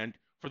 And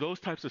for those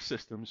types of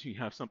systems, you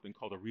have something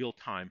called a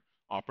real-time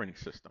operating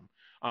system.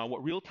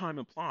 What real-time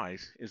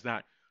implies is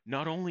that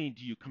not only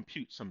do you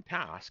compute some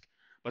task,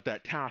 but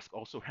that task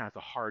also has a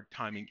hard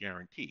timing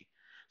guarantee.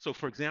 So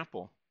for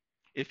example,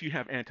 if you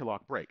have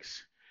anti-lock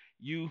brakes,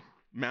 you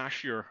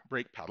mash your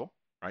brake pedal,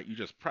 right? You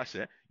just press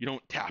it. You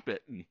don't tap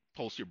it and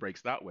pulse your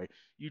brakes that way.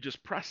 You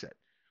just press it.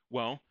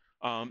 Well,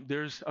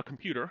 there's a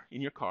computer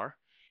in your car.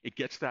 It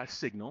gets that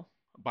signal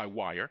by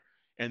wire,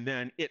 and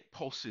then it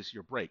pulses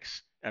your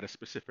brakes at a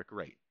specific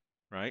rate,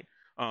 right?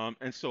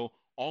 And so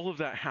all of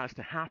that has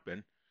to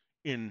happen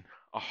in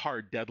a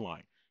hard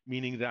deadline,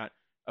 meaning that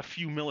a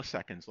few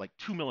milliseconds, like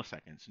 2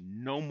 milliseconds,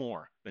 no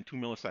more than 2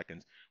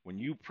 milliseconds, when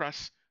you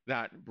press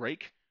that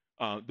brake,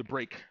 the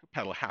brake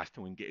pedal has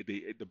to engage,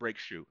 the brake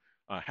shoe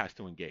has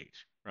to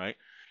engage, right?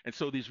 And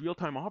so these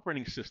real-time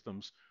operating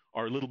systems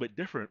are a little bit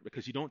different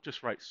because you don't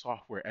just write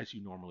software as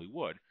you normally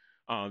would.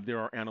 There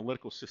are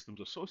analytical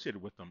systems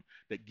associated with them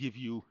that give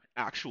you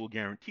actual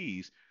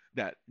guarantees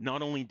that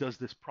not only does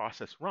this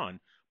process run,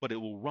 but it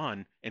will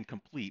run and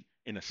complete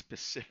in a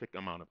specific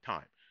amount of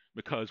time.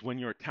 Because when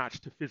you're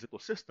attached to physical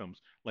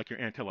systems, like your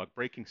anti-lock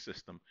braking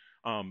system,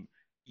 um,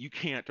 you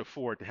can't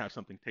afford to have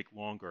something take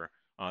longer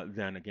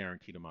than a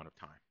guaranteed amount of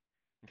time.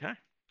 Okay?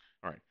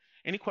 All right.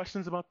 Any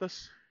questions about this?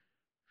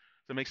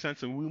 Does that make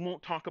sense? And we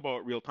won't talk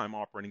about real-time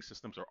operating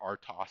systems, or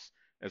RTOS,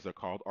 as they're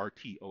called,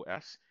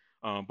 RTOS,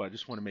 but I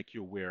just want to make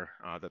you aware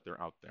that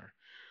they're out there.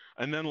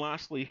 And then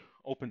lastly,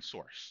 open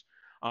source.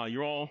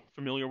 You're all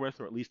familiar with,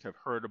 or at least have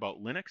heard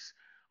about Linux.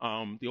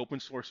 The open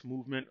source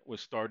movement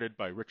was started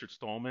by Richard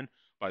Stallman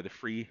by the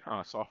Free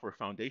Software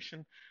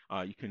Foundation.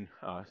 You can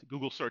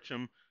Google search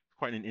him.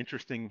 Quite an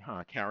interesting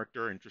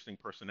character, interesting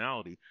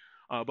personality.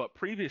 But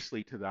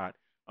previously to that,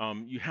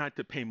 you had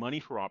to pay money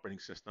for operating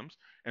systems,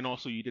 and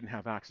also you didn't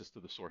have access to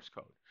the source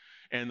code.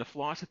 And the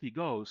philosophy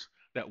goes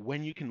that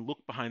when you can look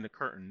behind the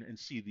curtain and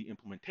see the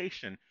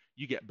implementation,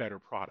 you get better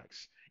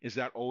products. Is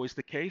that always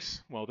the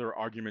case? Well, there are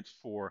arguments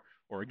for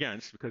or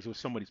against, because if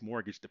somebody's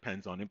mortgage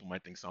depends on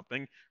implementing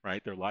something,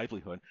 right, their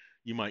livelihood,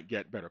 you might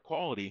get better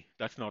quality.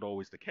 That's not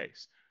always the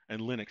case. And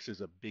Linux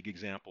is a big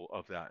example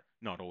of that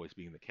not always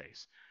being the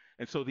case.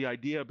 And so the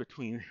idea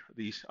behind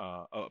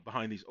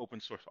these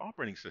open source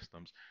operating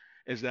systems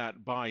is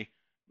that by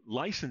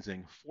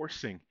licensing,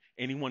 forcing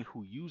anyone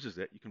who uses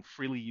it, you can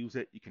freely use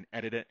it, you can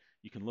edit it,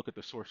 you can look at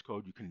the source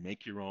code, you can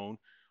make your own,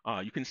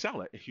 you can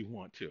sell it if you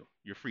want to.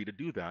 You're free to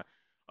do that.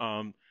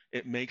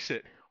 It makes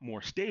it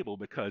more stable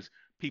because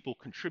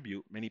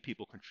many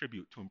people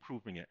contribute to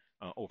improving it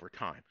over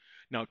time.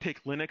 Now,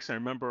 take Linux. I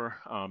remember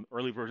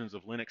early versions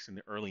of Linux in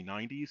the early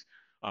 90s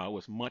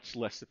was much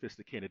less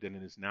sophisticated than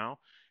it is now.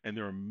 And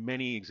there are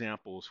many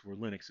examples where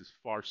Linux is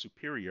far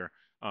superior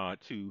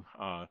to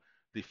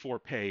the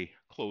for-pay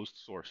closed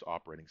source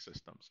operating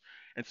systems.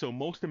 And so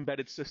most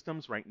embedded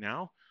systems right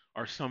now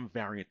are some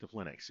variant of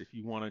Linux. If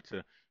you wanted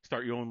to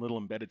start your own little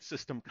embedded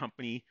system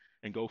company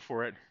and go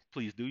for it,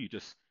 please do. You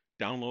just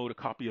download a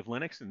copy of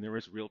Linux, and there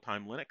is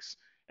real-time Linux,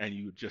 and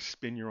you just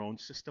spin your own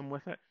system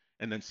with it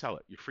and then sell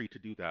it. You're free to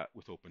do that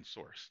with open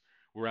source.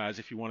 Whereas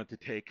if you wanted to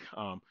take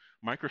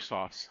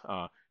Microsoft's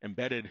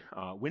embedded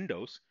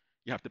Windows,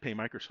 you have to pay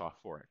Microsoft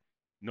for it.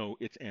 No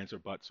ifs, ands, or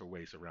buts or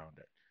ways around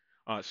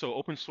it. So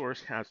open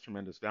source has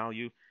tremendous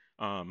value.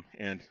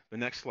 And the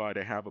next slide,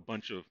 I have a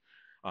bunch of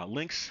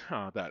links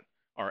that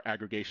are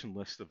aggregation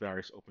lists of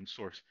various open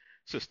source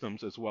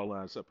systems, as well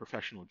as a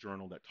professional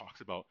journal that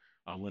talks about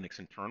Linux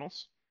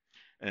internals.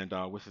 And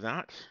with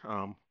that,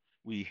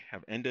 we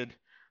have ended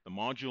the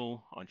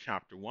module on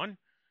chapter 1,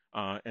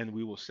 and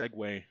we will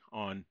segue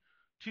on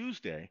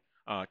Tuesday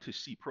to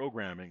C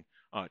programming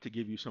to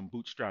give you some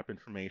bootstrap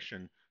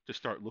information to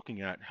start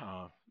looking at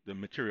the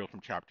material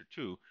from chapter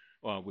 2,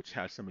 which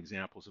has some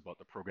examples about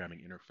the programming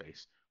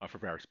interface for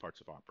various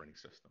parts of operating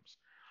systems.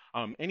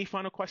 Any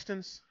final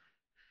questions?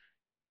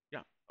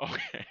 Yeah.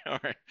 Okay. All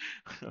right.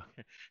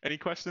 Okay. Any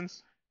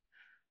questions?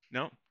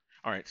 No?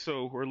 All right.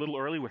 So we're a little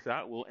early with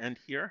that. We'll end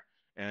here,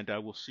 and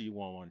we'll see you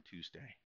all on Tuesday.